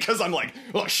because I'm like,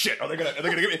 oh shit, are they gonna get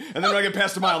me? And then when I get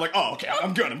past a mile, I'm like, oh okay,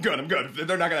 I'm good.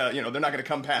 They're not gonna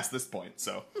come past this point.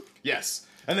 So yes,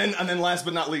 and then last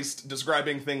but not least,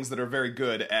 describing things that are very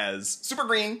good as super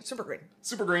green, Super green.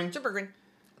 super green, Super green.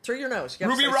 Through your nose. You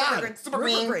have Ruby to say Rod. Super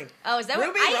Ruby green. green. Oh, is that what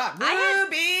Ruby I Rod. had?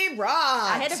 Ruby Rod.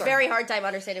 I had a Sorry. very hard time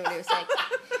understanding what he was saying.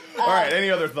 All right, any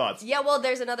other thoughts? Yeah, well,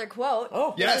 there's another quote.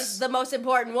 Oh, This yes. is the most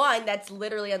important one that's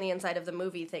literally on the inside of the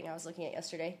movie thing I was looking at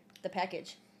yesterday. The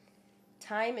package.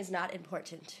 Time is not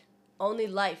important. Only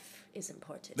life is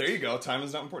important. There you go. Time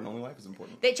is not important. Only life is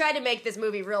important. They tried to make this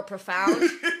movie real profound,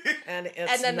 And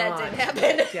it's and then not. that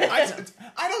didn't happen. Yeah.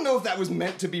 I don't know if that was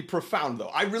meant to be profound though.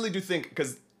 I really do think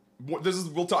because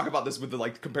we'll talk about this with the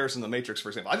like comparison to the Matrix, for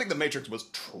example. I think the Matrix was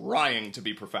trying to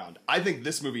be profound. I think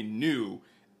this movie knew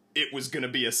it was going to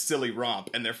be a silly romp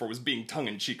and therefore was being tongue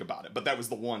in cheek about it. But that was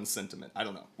the one sentiment. I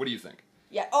don't know. What do you think?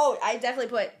 Yeah. Oh, I definitely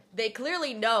put. They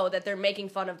clearly know that they're making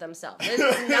fun of themselves. This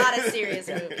is not a serious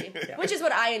movie, which is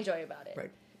what I enjoy about it.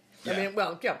 Right. Yeah. I mean,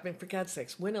 well, yeah. I mean, for God's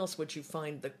sakes, when else would you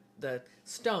find the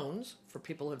stones for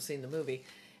people who have seen the movie?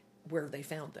 Where they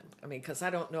found them? I mean, because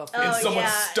I don't know if Oh, In someone's yeah.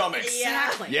 stomachs.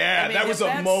 exactly. Yeah, I mean, that if was a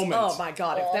that's- moment. Oh my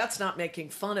God! If Oh. that's not making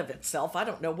fun of itself, I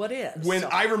don't know what is. When So-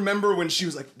 I remember when she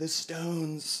was like, the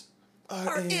stones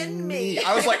are in in me. me.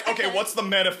 I was like, okay, what's the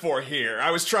metaphor here? I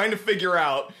was trying to figure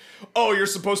out, oh, you're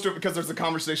supposed to, because there's a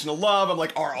conversation of love. I'm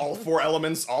like, are all four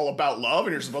elements all about love?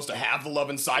 And you're supposed to have the love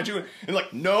inside you? And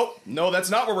like, no, that's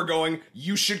not where we're going.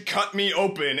 You should cut me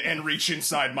open and reach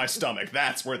inside my stomach.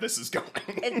 That's where this is going.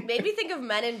 It made me think of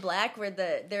Men in Black, where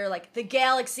they're like the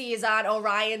galaxy is on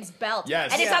Orion's belt,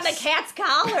 Yes. and it's on the Yes. cat's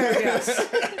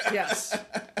collar. yes.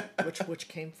 Which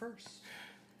came first?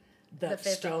 That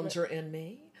fifth stones are in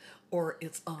me, or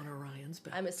it's on Orion's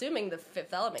belt. I'm assuming the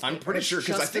Fifth Element. I'm came pretty first. sure,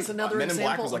 because I Just think as another Men in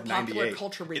Black example was like of popular 98.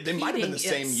 culture They might have been the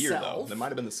same repeating year, though. itself. They might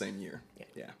have been the same year.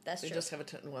 Yeah. That's They true. just have a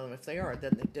well, if they are,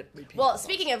 then they did repeat. Well, themselves.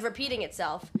 speaking of repeating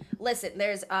itself, listen,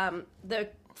 there's the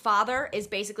father is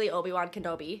basically Obi-Wan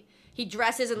Kenobi. He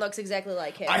dresses and looks exactly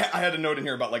like him. I had a note in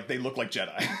here about, like, they look like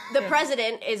Jedi. The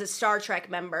president is a Star Trek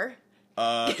member.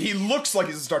 He looks like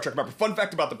he's a Star Trek member. Fun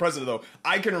fact about the president, though,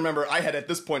 I can remember I had at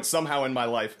this point somehow in my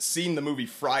life seen the movie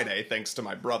Friday, thanks to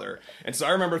my brother. And so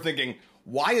I remember thinking,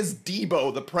 why is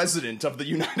Debo the president of the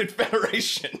United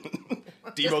Federation?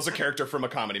 Debo's a character from a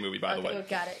comedy movie, by the way. Okay,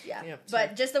 got it, yeah. Yeah,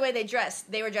 But just the way they dressed,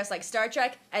 they were dressed like Star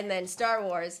Trek, and then Star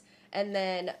Wars, and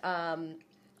then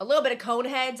a little bit of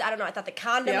Coneheads. I don't know, I thought the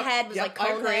condom Yep, head was yep, like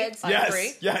I agree. Coneheads. I Yes,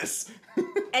 agree. yes.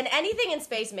 And anything in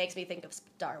space makes me think of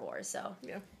Star Wars, so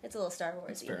Yeah. it's a little Star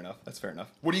Wars-y. Fair enough. That's fair enough.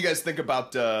 What do you guys think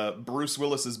about Bruce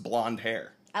Willis's blonde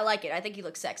hair? I like it. I think he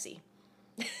looks sexy.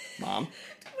 Mom?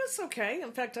 It was okay.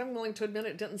 In fact, I'm willing to admit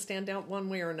it didn't stand out one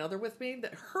way or another with me.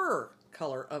 That her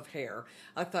color of hair,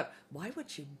 I thought, why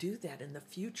would you do that in the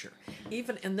future?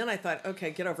 And then I thought, okay,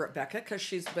 get over it, Becca, because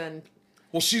she's been.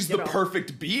 Well, she's You the know.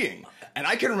 perfect being. And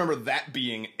I can remember that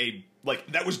being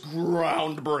that was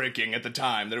groundbreaking at the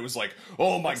time. That it was like,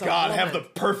 oh my It's a God, have the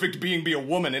woman. perfect being be a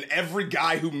woman. And every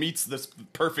guy who meets this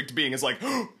perfect being is like,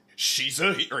 oh, he's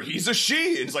a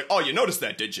she. And it's like, oh, you noticed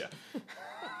that, did you?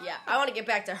 Yeah, I want to get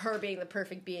back to her being the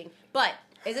perfect being. But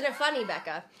isn't it funny,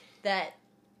 Becca, that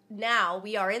now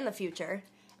we are in the future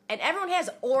and everyone has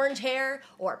orange hair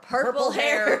or purple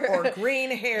hair or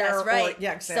green hair. That's right. Or,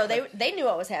 yeah, exactly. So they knew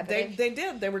what was happening. They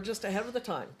did. They were just ahead of the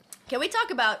time. Can we talk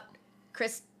about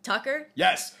Chris Tucker?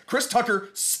 Yes, Chris Tucker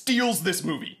steals this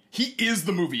movie. He is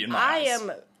the movie in my eyes.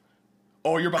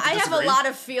 Oh, you're about to I have disagree? a lot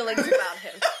of feelings about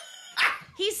him.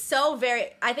 He's so very.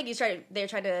 I think they're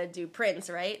trying to do Prince,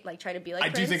 right? Like trying to be like I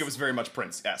Prince. do think it was very much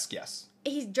Prince-esque, yes.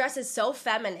 He dresses so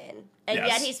feminine, and Yes.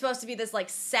 yet he's supposed to be this like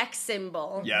sex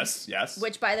symbol. Yes, yes.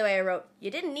 Which, by the way, I wrote.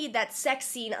 You didn't need that sex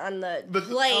scene on the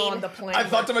plane. Oh, on the plane. I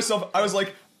thought to myself, I was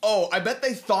like, oh, I bet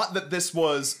they thought that this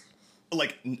was,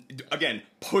 like, again,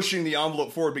 pushing the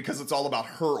envelope forward because it's all about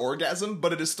her orgasm,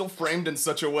 but it is still framed in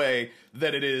such a way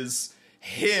that it is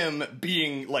him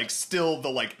being, like, still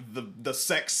the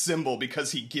sex symbol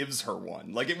because he gives her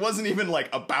one. Like, it wasn't even, like,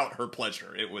 about her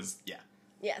pleasure. It was, yeah.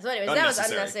 Yeah, so anyways, that was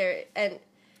Unnecessary. unnecessary. And,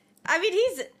 I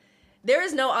mean, there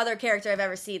is no other character I've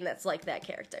ever seen that's like that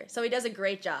character. So he does a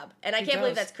great job. And I He can't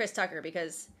believe does. that's Chris Tucker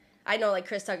because I know, like,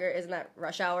 Chris Tucker, isn't that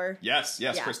Rush Hour? Yes,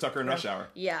 Yeah. Chris Tucker in Rush Hour.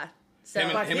 Yeah. So,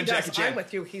 Him But and he Jackie does, Chan. I'm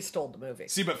with you. He stole the movie.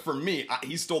 See, but for me,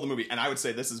 he stole the movie, and I would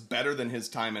say this is better than his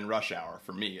time in Rush Hour,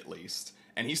 for me at least.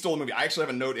 And he stole the movie. I actually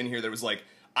have a note in here that was like,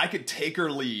 I could take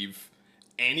or leave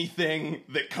anything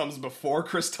that comes before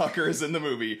Chris Tucker is in the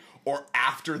movie or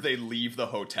after they leave the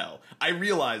hotel. I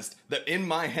realized that in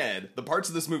my head, the parts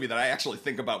of this movie that I actually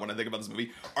think about when I think about this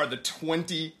movie are the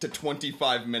 20 to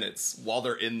 25 minutes while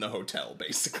they're in the hotel,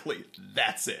 basically.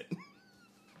 That's it.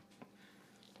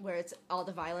 where it's all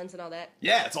the violence and all that.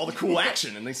 Yeah, it's all the cool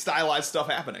action and the stylized stuff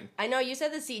happening. I know you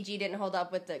said the CG didn't hold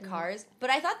up with the cars,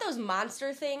 but I thought those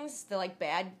monster things, the like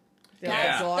bad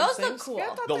Yeah. dog Those look things. cool. Yeah,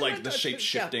 I thought The, they like, looked the good, too.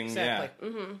 shape-shifting, Yeah,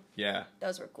 exactly. Yeah.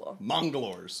 those were cool.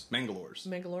 Mangalores. Mangalores.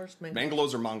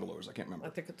 Mangalos or Mongolos, I can't remember. I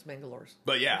think it's Mangalores.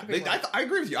 But yeah, Could be wrong. I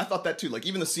agree with you. I thought that too. Like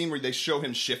even the scene where they show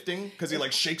him shifting because he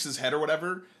like shakes his head or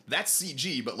whatever, that's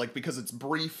CG. But like because it's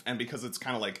brief and because it's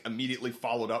kind of like immediately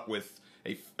followed up with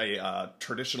a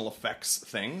traditional effects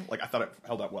thing, like I thought it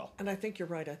held up well. And I think you're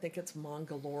right. I think it's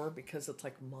Mangalore because it's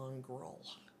like mongrel.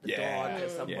 The Yeah. dog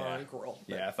is a Yeah. mongrel.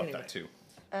 But Yeah, I thought anyway. that too.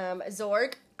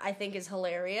 Zorg, I think, is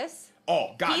hilarious.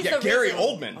 Oh God, He's yeah, the Gary reason-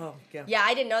 Oldman. Oh, yeah. Yeah,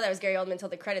 I didn't know that was Gary Oldman until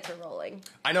the credits were rolling.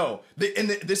 I know.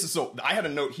 This is so. I had a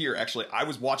note here actually. I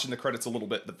was watching the credits a little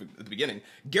bit at the beginning.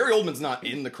 Gary Oldman's not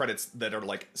in the credits that are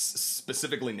like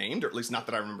specifically named, or at least not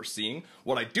that I remember seeing.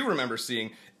 What I do remember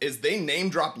seeing is they name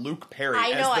drop Luke Perry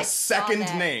I know, as the I saw second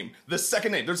that. name. The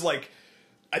second name. There's like,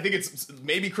 I think it's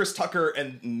maybe Chris Tucker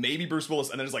and maybe Bruce Willis,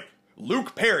 and then there's like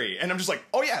Luke Perry, and I'm just like,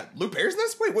 oh yeah, Luke Perry's in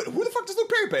this? Wait, who the fuck does Luke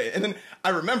Perry play? And then I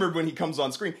remembered when he comes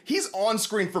on screen, he's on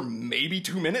screen for maybe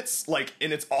 2 minutes, like,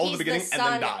 and it's all at He's the beginning, and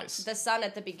then dies. The son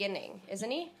at the beginning, isn't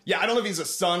he? Yeah, I don't know if he's a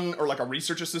son or like a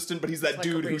research assistant, but he's that Like a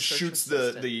dude who research shoots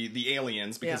assistant. the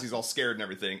aliens because Yeah. he's all scared and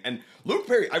everything. And Luke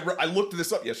Perry, I looked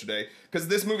this up yesterday because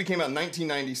this movie came out in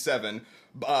 1997.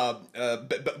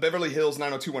 Beverly Hills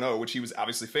 90210, which he was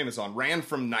obviously famous on, ran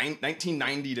from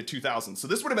 1990 to 2000. So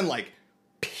this would have been like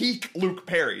peak Luke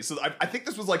Perry. So I think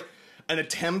this was like an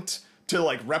attempt to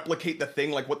like replicate the thing,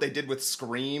 like what they did with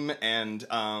Scream and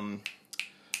oh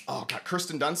god,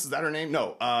 Kirsten Dunst, is that her name?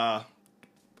 No,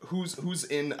 who's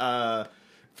in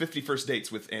 50 First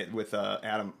Dates with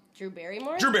Adam? Drew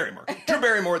Barrymore? Drew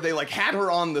Barrymore. They like had her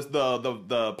on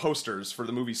the posters for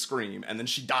the movie Scream, and then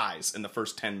she dies in the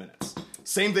first 10 minutes.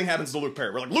 Same thing happens to Luke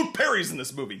Perry. We're like, Luke Perry's in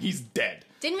this movie. He's dead.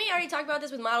 Didn't we already talk about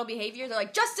this with Model Behavior? They're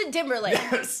like, Justin Timberlake.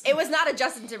 Yes. It was not a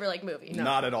Justin Timberlake movie.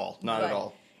 Not at all. Not at But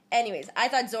all. Anyways, I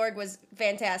thought Zorg was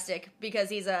fantastic because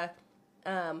he's a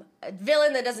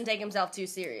villain that doesn't take himself too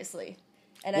seriously.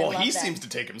 And I Well, love he that. seems to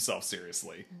take himself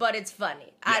seriously. But it's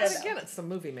funny. I Yes. don't But know. again, it's the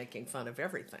movie making fun of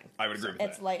everything. I would agree with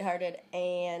It's that. lighthearted.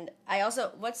 And I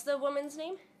also, what's the woman's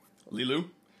name? Lilu?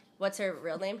 What's her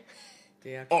real name?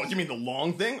 Yeah. Oh, you mean the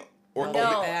long thing? Or No,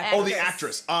 the actress.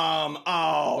 actress.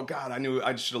 Oh god,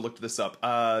 I should have looked this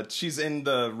up. She's in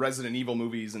the Resident Evil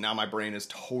movies, and now my brain is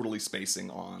totally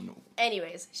spacing on.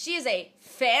 Anyways, she is a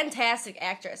fantastic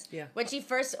actress. Yeah. When she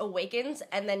first awakens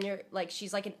and then you're like,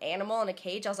 she's like an animal in a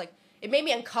cage, I was like, it made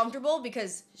me uncomfortable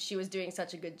because she was doing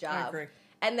such a good job. I agree.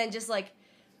 And then just like,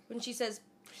 when she says,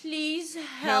 please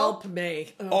help.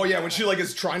 me. Oh yeah, when she like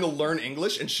is trying to learn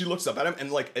English and she looks up at him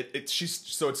and like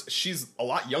she's a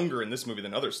lot younger in this movie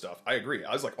than other stuff. I agree.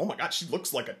 I was like, oh my god, she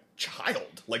looks like a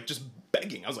child, like just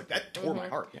begging. I was like, that tore my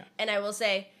heart. Yeah. And I will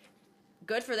say,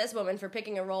 good for this woman for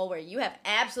picking a role where you have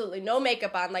absolutely no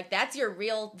makeup on. Like, that's your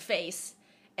real face.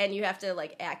 And you have to,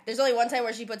 like, act. There's only one time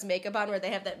where she puts makeup on where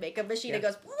they have that makeup machine. It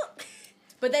Yeah. goes,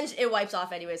 but then it wipes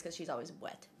off anyways because she's always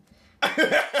wet.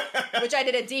 Which I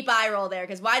did a deep eye roll there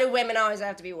because why do women always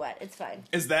have to be wet? It's fine.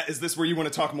 Is this where you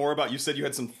want to talk more about? You said you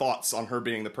had some thoughts on her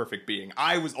being the perfect being.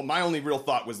 My only real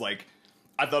thought was like,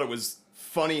 I thought it was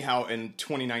funny how in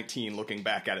 2019, looking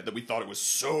back at it, that we thought it was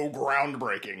so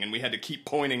groundbreaking and we had to keep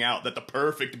pointing out that the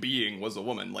perfect being was a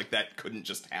woman. Like that couldn't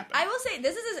just happen. I will say,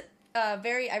 this is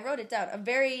I wrote it down, a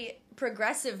very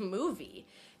progressive movie.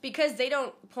 Because they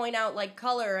don't point out, like,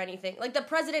 color or anything. Like, the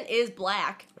president is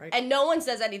black, Right. and no one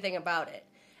says anything about it.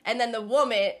 And then a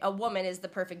woman is the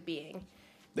perfect being.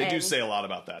 They do And say a lot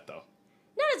about that though.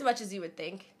 Not as much as you would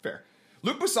think. Fair.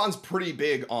 Luc Besson's pretty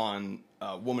big on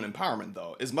woman empowerment,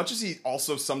 though. As much as he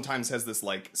also sometimes has this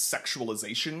like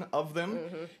sexualization of them.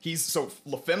 He's so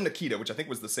La Femme Nikita, which I think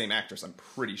was the same actress. I'm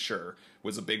pretty sure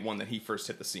was a big one that he first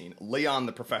hit the scene. Leon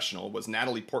the Professional was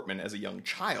Natalie Portman as a young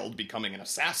child becoming an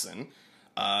assassin,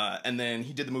 and then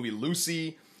he did the movie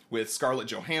Lucy with Scarlett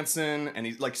Johansson, and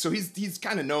he's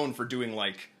kind of known for doing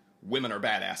like women are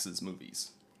badasses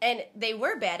movies. And they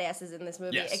were badasses in this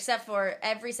movie, Yes. except for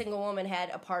every single woman had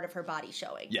a part of her body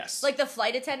showing. Yes. Like the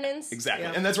flight attendants. Exactly.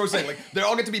 Yeah. And that's what we're saying. Like, they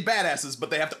all get to be badasses,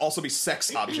 but they have to also be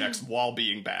sex objects while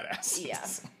being badasses.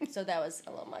 Yeah. So that was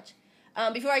a little much.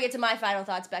 Before I get to my final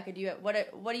thoughts, Becca,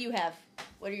 what do you have?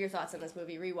 What are your thoughts on this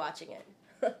movie, rewatching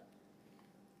it?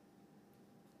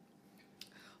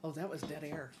 Oh, that was dead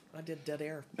air. I did dead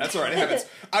air. That's all right. It happens.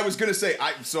 I was gonna say,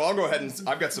 so I'll go ahead and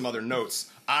I've got some other notes.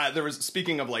 There was,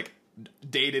 speaking of like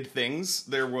dated things,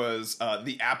 there was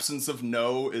the absence of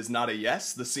no is not a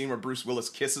yes. The scene where Bruce Willis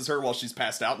kisses her while she's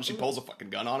passed out and she pulls a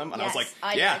fucking gun on him, and I was Yes,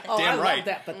 like, I yeah, like that. Oh, damn I right. love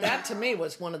that. But that to me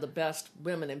was one of the best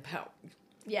women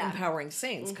Yeah. empowering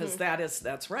scenes because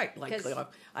that's right. Like, 'Cause-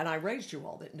 and I raised you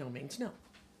all that no means no.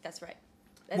 That's right.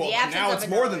 And Well, the absence now of it's a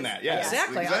more no than is- that, yes.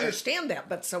 Exactly, Exactly. I understand that,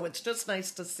 but so it's just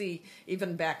nice to see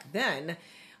even back then.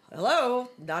 Hello,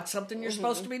 not something you're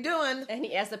supposed to be doing. And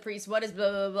he asked the priest, "What does blah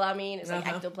blah blah mean?" It's like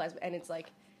Uh-huh. ectoplasm, and it's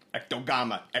like,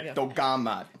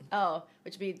 Ectogama. oh,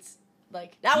 which means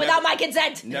like not without my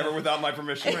consent. Never without my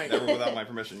permission. Right. Never without my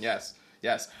permission. Yes.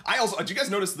 Yes. I also, did you guys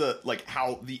notice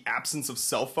how the absence of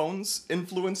cell phones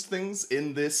influenced things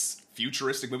in this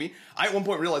futuristic movie? I at one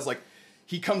point realized, like,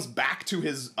 he comes back to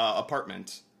his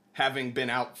apartment, having been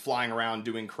out flying around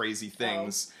doing crazy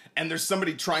things, and there's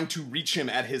somebody trying to reach him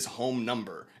at his home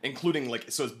number, including,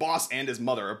 like, so his boss and his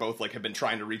mother are both, like, have been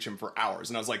trying to reach him for hours.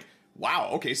 And I was like, wow,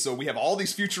 okay, so we have all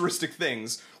these futuristic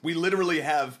things. We literally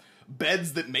have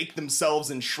beds that make themselves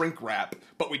in shrink wrap,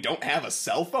 but we don't have a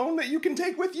cell phone that you can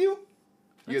take with you?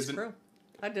 You guys That's didn't- true.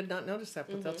 I did not notice that,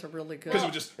 but that's a really good. Because it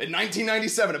was just in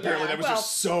 1997, apparently Yeah, that was well,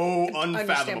 just so I understand,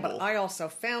 unfathomable. but I also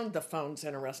found the phones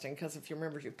interesting because if you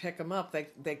remember, you pick them up,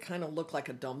 they kind of look like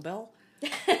a dumbbell,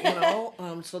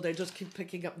 so they just keep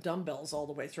picking up dumbbells all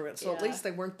the way through it. So at Yeah. least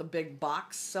they weren't the big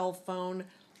box cell phone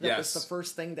that was Yes. the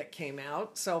first thing that came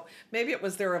out. So maybe it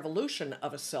was their evolution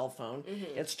of a cell phone.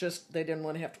 It's just they didn't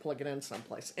want to have to plug it in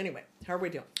someplace. Anyway, how are we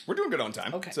doing? We're doing good on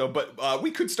time. Okay. So, but we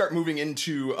could start moving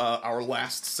into our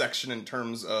last section in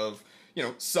terms of,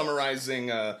 summarizing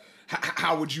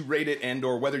how would you rate it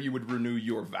and/or whether you would renew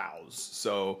your vows.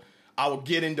 So I will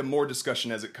get into more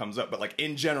discussion as it comes up, but like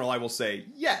in general, I will say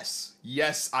yes,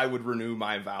 I would renew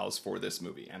my vows for this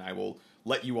movie, and I will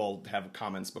let you all have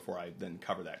comments before I then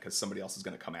cover that because somebody else is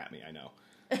going to come at me. I know.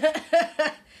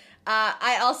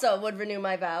 I also would renew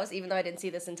my vows, even though I didn't see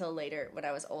this until later when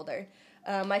I was older.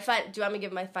 Do you want me to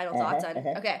give my final thoughts on?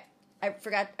 Okay, I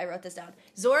forgot I wrote this down.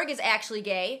 Zorg is actually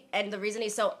gay, and the reason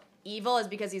he's so evil is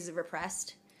because he's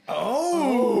repressed.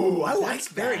 Oh, I like That's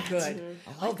very that.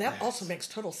 good. Also makes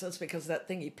total sense because that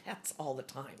thing he pets all the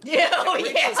time. Yeah, oh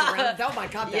Reaches yeah. around. Oh my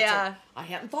god, that's Yeah. I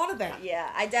hadn't thought of that. Yeah,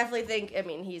 I definitely think. I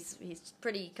mean, he's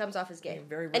pretty comes off as gay, Yeah,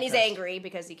 very and he's repressed. angry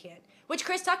because he can't. Which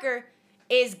Chris Tucker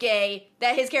is gay.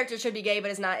 That his character should be gay, but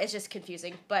it's not. It's just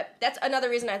confusing. But that's another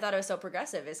reason I thought it was so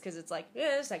progressive is because it's like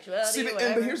sexuality. See, but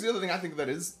whatever. here's the other thing I think that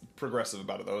is progressive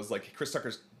about it, though, is like Chris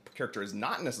Tucker's character is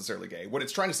not necessarily gay. What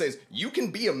it's trying to say is you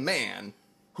can be a man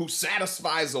who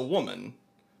satisfies a woman,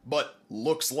 but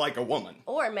looks like a woman.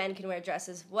 Or men can wear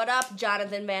dresses. What up,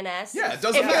 Jonathan Van Ness? Yeah, it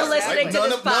doesn't if matter. you're listening right? to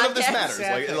this None of this podcast. matters.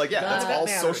 Exactly. Like, yeah, None that's of it all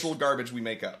matters. social garbage we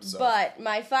make up. So. But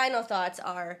my final thoughts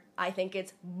are I think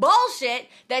it's bullshit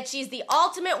that she's the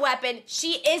ultimate weapon.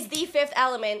 She is the fifth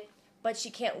element, but she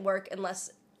can't work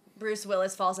unless Bruce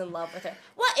Willis falls in love with her.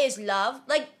 What is love?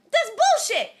 Like, that's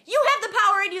bullshit. You have the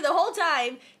power in you the whole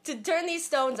time to turn these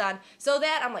stones on. So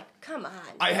that, I'm like, come on.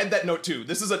 I had that note too.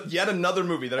 This is yet another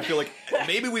movie that I feel like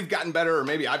maybe we've gotten better, or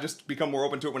maybe I've just become more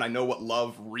open to it when I know what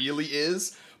love really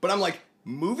is. But I'm like,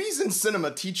 movies and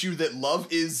cinema teach you that love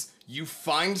is you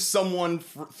find someone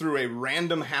through a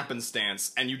random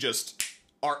happenstance and you just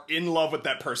are in love with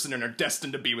that person and are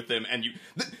destined to be with them. And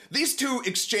these two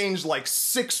exchange like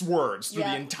 6 words through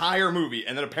Yeah. the entire movie,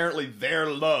 and then apparently their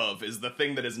love is the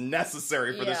thing that is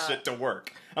necessary for this Yeah. shit to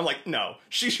work. I'm like, no,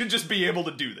 she should just be able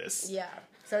to do this. Yeah.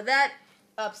 So that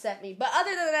upset me. But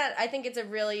other than that, I think it's a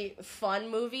really fun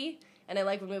movie. And I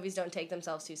like when movies don't take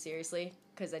themselves too seriously,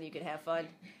 because then you can have fun.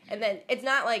 And then it's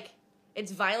not like,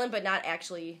 it's violent, but not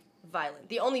actually violent.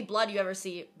 The only blood you ever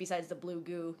see, besides the blue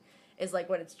goo, is like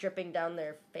when it's dripping down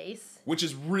their face. Which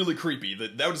is really creepy.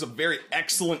 That was a very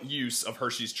excellent use of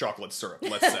Hershey's chocolate syrup,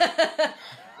 let's say.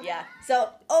 Yeah. So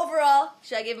overall,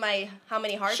 should I give how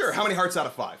many hearts? Sure, how many hearts out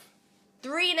of 5?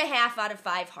 3.5 out of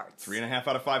 5 hearts. 3.5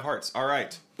 out of 5 hearts. All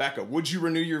right. Becca, would you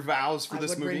renew your vows for I this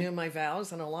would movie? renew my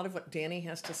vows, and a lot of what Danny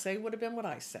has to say would have been what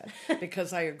I said.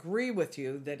 Because I agree with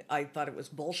you that I thought it was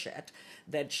bullshit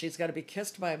that she's got to be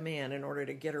kissed by a man in order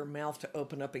to get her mouth to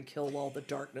open up and kill all the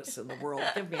darkness in the world.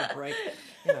 Give me a break.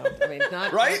 You know, I mean,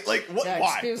 not... Right? Like, what? Yeah,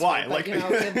 Why? excuse Why? me, but, Like, you know,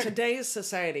 in today's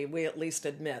society, we at least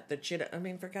admit that I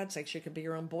mean, for God's sake, she could be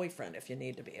your own boyfriend if you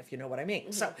need to be, if you know what I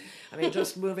mean. So, I mean,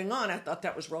 just moving on, I thought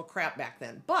that was real crap back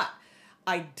then. But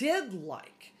I did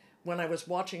like, when I was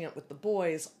watching it with the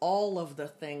boys, all of the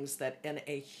things that in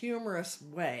a humorous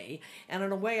way, and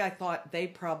in a way I thought they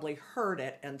probably heard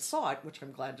it and saw it, which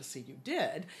I'm glad to see you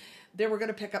did, they were going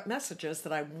to pick up messages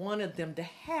that I wanted them to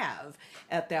have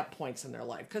at that points in their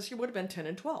life, because you would have been 10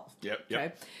 and 12. Yep.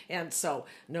 Okay? And so,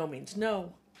 no means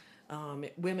no.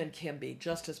 Women can be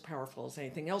just as powerful as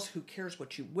anything else. Who cares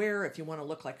what you wear? If you want to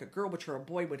look like a girl, but you're a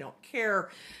boy, we don't care.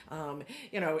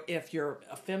 You know, if you're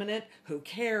effeminate, who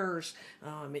cares?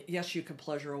 Yes, you can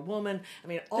pleasure a woman. I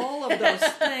mean, all of those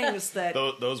things that...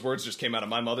 Those words just came out of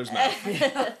my mother's mouth.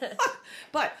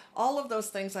 But all of those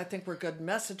things, I think, were good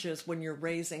messages when you're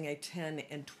raising a 10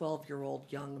 and 12-year-old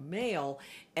young male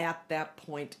at that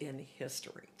point in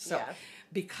history. So, Yeah.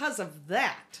 because of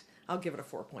that, I'll give it a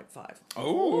 4.5.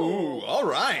 Oh, all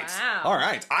right. Wow. All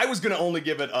right. I was going to only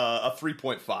give it a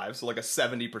 3.5, so like a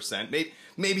 70%,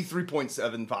 maybe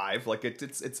 3.75. Like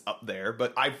it's up there,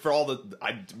 but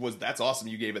that's awesome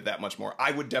you gave it that much more.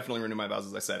 I would definitely renew my vows,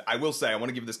 as I said. I will say I want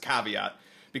to give this caveat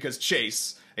because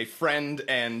Chase, a friend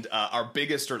and our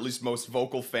biggest or at least most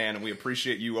vocal fan, and we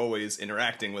appreciate you always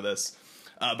interacting with us,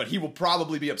 but he will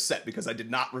probably be upset because I did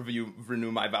not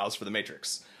renew my vows for The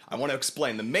Matrix. I want to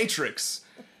explain. The Matrix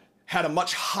had a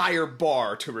much higher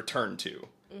bar to return to.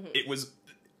 Mm-hmm. It was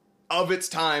of its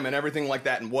time and everything like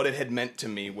that, and what it had meant to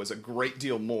me was a great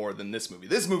deal more than this movie.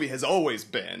 This movie has always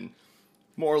been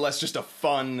more or less just a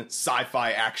fun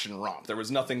sci-fi action romp. There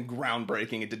was nothing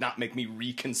groundbreaking. It did not make me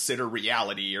reconsider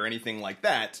reality or anything like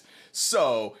that.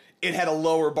 So it had a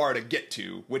lower bar to get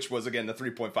to, which was, again, the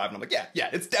 3.5. And I'm like, yeah,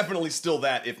 it's definitely still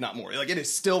that, if not more. Like, it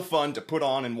is still fun to put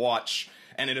on and watch,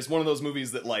 and it is one of those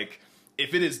movies that, like,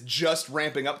 if it is just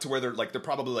ramping up to where they're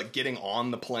probably like getting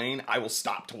on the plane, I will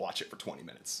stop to watch it for 20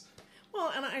 minutes.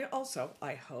 Well, and I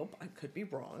hope, I could be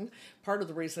wrong, part of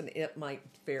the reason it might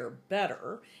fare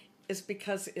better is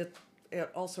because it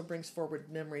also brings forward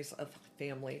memories of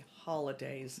family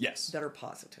holidays that are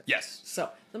positive. Yes. So,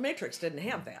 The Matrix didn't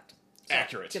have that. So,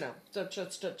 Accurate. You know, so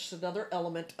just another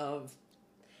element of...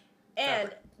 And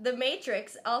fabric. The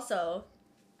Matrix also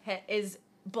is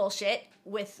bullshit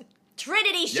with...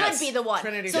 Trinity should Yes. be the one.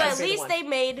 Trinity so should at be the least one. they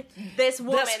made this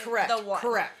woman That's correct. the one.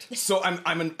 Correct. So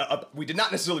we did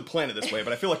not necessarily plan it this way,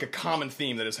 but I feel like a common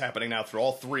theme that is happening now through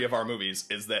all three of our movies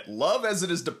is that love as it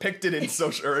is depicted in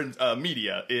social or in,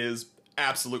 media is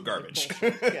absolute garbage.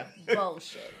 Yeah.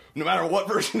 Bullshit. No matter what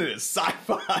version it is,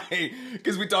 sci-fi,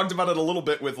 because we talked about it a little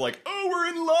bit with like, oh, we're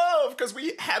in love, because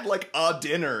we had like a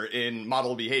dinner in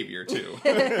Model Behavior too.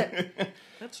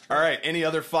 That's true. All right, any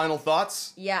other final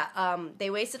thoughts? Yeah, they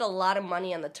wasted a lot of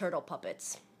money on the turtle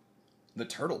puppets. The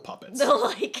turtle puppets.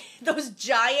 Those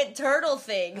giant turtle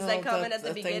things that come in at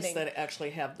the beginning. things that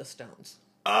actually have the stones.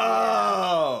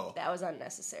 Oh! That was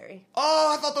unnecessary.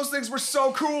 Oh, I thought those things were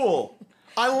so cool.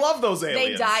 I love those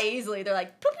aliens. They die easily. They're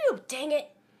like, poop, poop, dang it.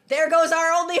 There goes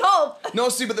our only hope. No,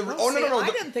 see, but no. I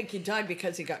didn't think he died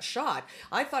because he got shot.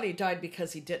 I thought he died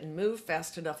because he didn't move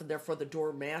fast enough, and therefore the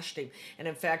door mashed him. And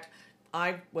in fact,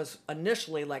 I was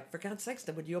initially like, for God's sakes,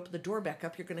 then when you open the door back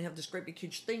up, you're going to have this great big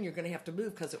huge thing you're going to have to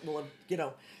move because it will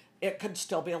have, it could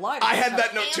still be alive. I had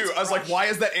that note too. I was like, why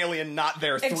is that alien not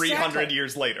there 300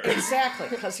 years later? Exactly,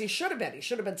 because he should have been. He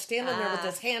should have been standing there with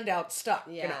his hand out stuck.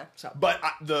 Yeah. So. But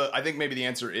I think maybe the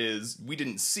answer is we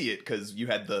didn't see it because you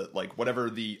had the, like,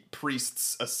 whatever the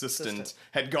priest's assistant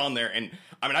had gone there. And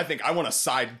I mean, I think I want a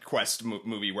side quest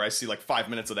movie where I see like 5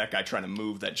 minutes of that guy trying to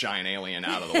move that giant alien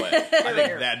out of the way. I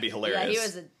think that'd be hilarious. Yeah, he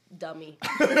was a dummy.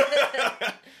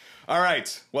 All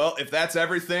right. Well, if that's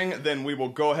everything, then we will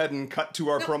go ahead and cut to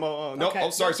our promo. No,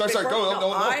 Okay. sorry.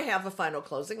 Go. I have a final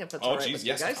closing, if it's all Oh, right jeez, with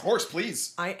yes, you guys. of course,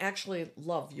 please. I actually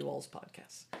love you all's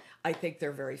podcasts. I think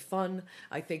they're very fun.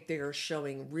 I think they are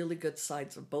showing really good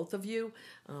sides of both of you.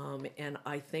 And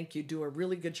I think you do a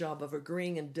really good job of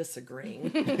agreeing and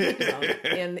disagreeing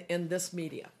in this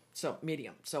medium.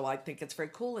 So I think it's very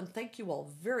cool. And thank you all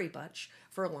very much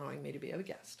for allowing me to be a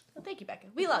guest. Well, thank you, Becca.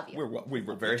 We love you.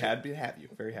 We're very happy to have you.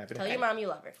 Very happy to Tell have your you. mom you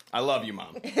love her. I love you,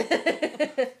 Mom.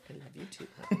 I love you too.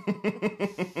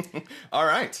 All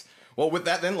right. Well, with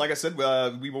that then, like I said,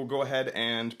 we will go ahead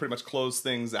and pretty much close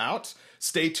things out.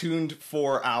 Stay tuned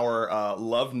for our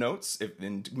love notes,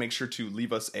 and make sure to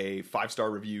leave us a 5-star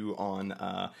review on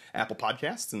Apple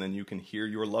Podcasts, and then you can hear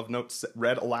your love notes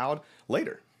read aloud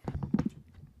later.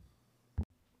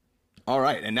 All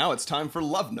right, and now it's time for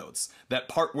Love Notes, that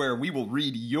part where we will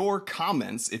read your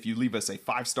comments if you leave us a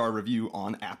 5-star review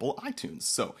on Apple iTunes.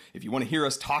 So if you want to hear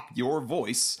us talk your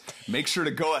voice, make sure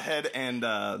to go ahead and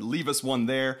leave us one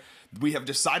there. We have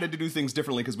decided to do things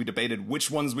differently because we debated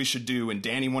which ones we should do, and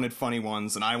Danny wanted funny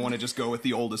ones, and I want to just go with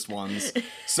the oldest ones.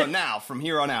 So now, from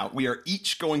here on out, we are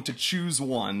each going to choose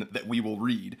one that we will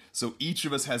read. So each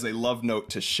of us has a love note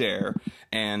to share,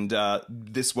 and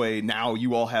this way, now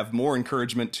you all have more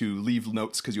encouragement to leave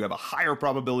notes because you have a higher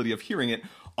probability of hearing it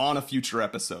on a future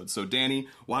episode. So Danny,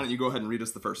 why don't you go ahead and read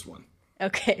us the first one?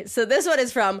 Okay, so this one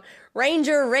is from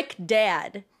Ranger Rick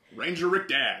Dad. Ranger Rick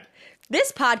Dad.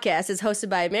 This podcast is hosted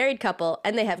by a married couple,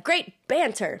 and they have great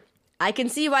banter. I can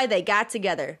see why they got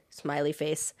together. Smiley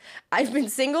face. I've been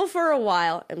single for a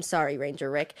while. I'm sorry,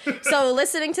 Ranger Rick. So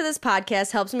listening to this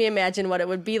podcast helps me imagine what it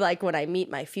would be like when I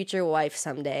meet my future wife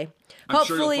someday. I'm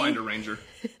sure you'll find a Ranger.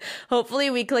 Hopefully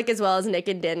we click as well as Nick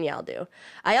and Danielle do.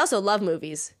 I also love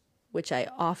movies, which I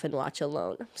often watch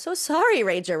alone. I'm so sorry,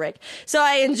 Ranger Rick. So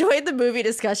I enjoyed the movie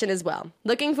discussion as well.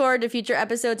 Looking forward to future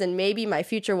episodes, and maybe my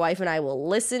future wife and I will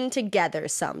listen together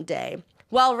someday.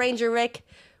 Well, Ranger Rick,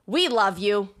 we love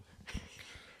you.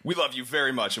 We love you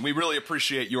very much, and we really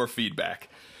appreciate your feedback.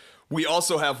 We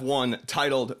also have one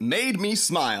titled Made Me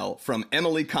Smile from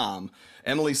Emily Com.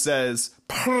 Emily says,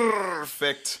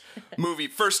 perfect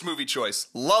first movie choice.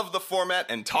 Love the format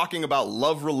and talking about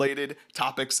love-related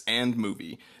topics and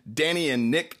movie. Danny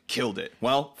and Nick killed it.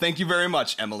 Well, thank you very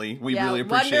much, Emily. We really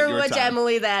appreciate your time. Wonder which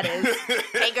Emily that is.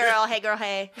 Hey, girl. Hey, girl.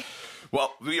 Hey.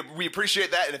 Well, we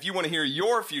appreciate that, and if you want to hear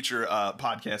your future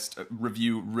podcast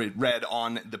review read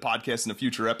on the podcast in a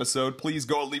future episode, please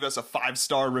go leave us a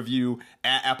 5-star review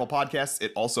at Apple Podcasts.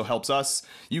 It also helps us.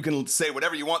 You can say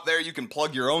whatever you want there. You can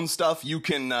plug your own stuff. You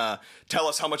can tell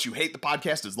us how much you hate the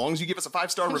podcast. As long as you give us a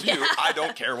 5-star review, I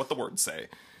don't care what the words say.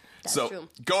 That's so true.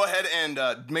 Go ahead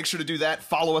and make sure to do that.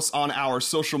 Follow us on our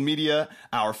social media,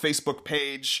 our Facebook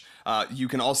page. You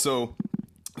can also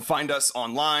find us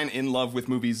online,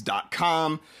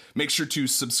 inlovewithmovies.com. Make sure to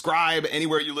subscribe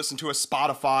anywhere you listen to us,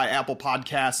 Spotify, Apple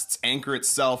Podcasts, Anchor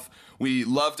itself. We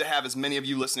love to have as many of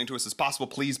you listening to us as possible.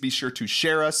 Please be sure to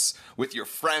share us with your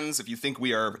friends. If you think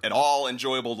we are at all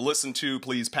enjoyable to listen to,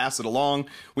 please pass it along.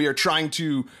 We are trying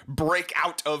to break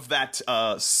out of that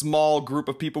small group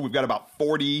of people. We've got about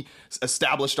 40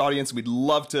 established audience. We'd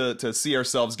love to see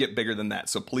ourselves get bigger than that.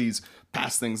 So please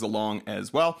pass things along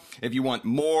as well. If you want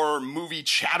more movie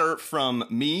chatter from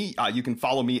me, you can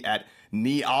follow me at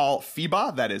Niall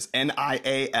Feba, that is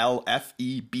NIALFEBA,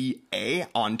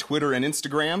 on Twitter and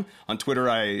Instagram. On Twitter,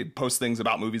 I post things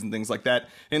about movies and things like that.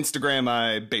 Instagram,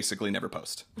 I basically never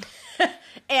post.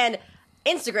 And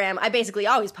Instagram, I basically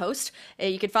always post.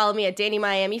 You can follow me at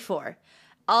DannyMiami4.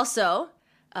 Also,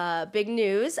 big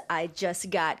news, I just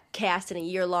got cast in a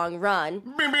year-long run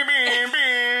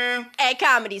at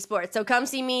Comedy Sports. So come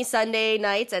see me Sunday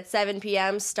nights at 7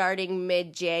 p.m. starting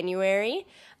mid-January.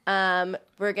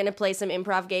 We're going to play some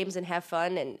improv games and have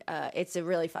fun, and it's a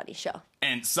really funny show.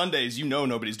 And Sundays,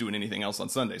 nobody's doing anything else on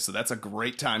Sundays, so that's a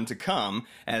great time to come,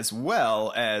 as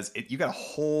well as you got a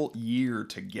whole year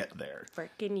to get there.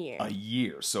 Freaking year. A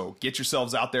year. So get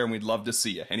yourselves out there, and we'd love to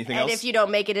see you. Anything else? And if you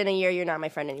don't make it in a year, you're not my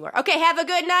friend anymore. Okay, have a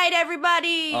good night,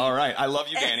 everybody. All right. I love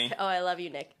you, Danny. Oh, I love you,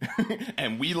 Nick.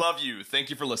 And we love you. Thank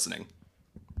you for listening.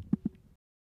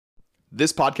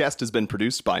 This podcast has been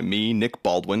produced by me, Nick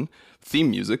Baldwin.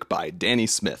 Theme music by Danny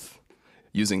Smith,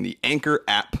 using the Anchor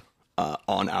app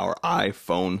on our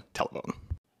iPhone telephone.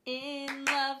 In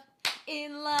love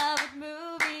with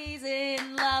movies,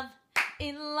 in love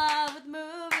with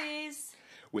movies.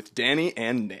 With Danny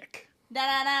and Nick. Da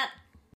da da.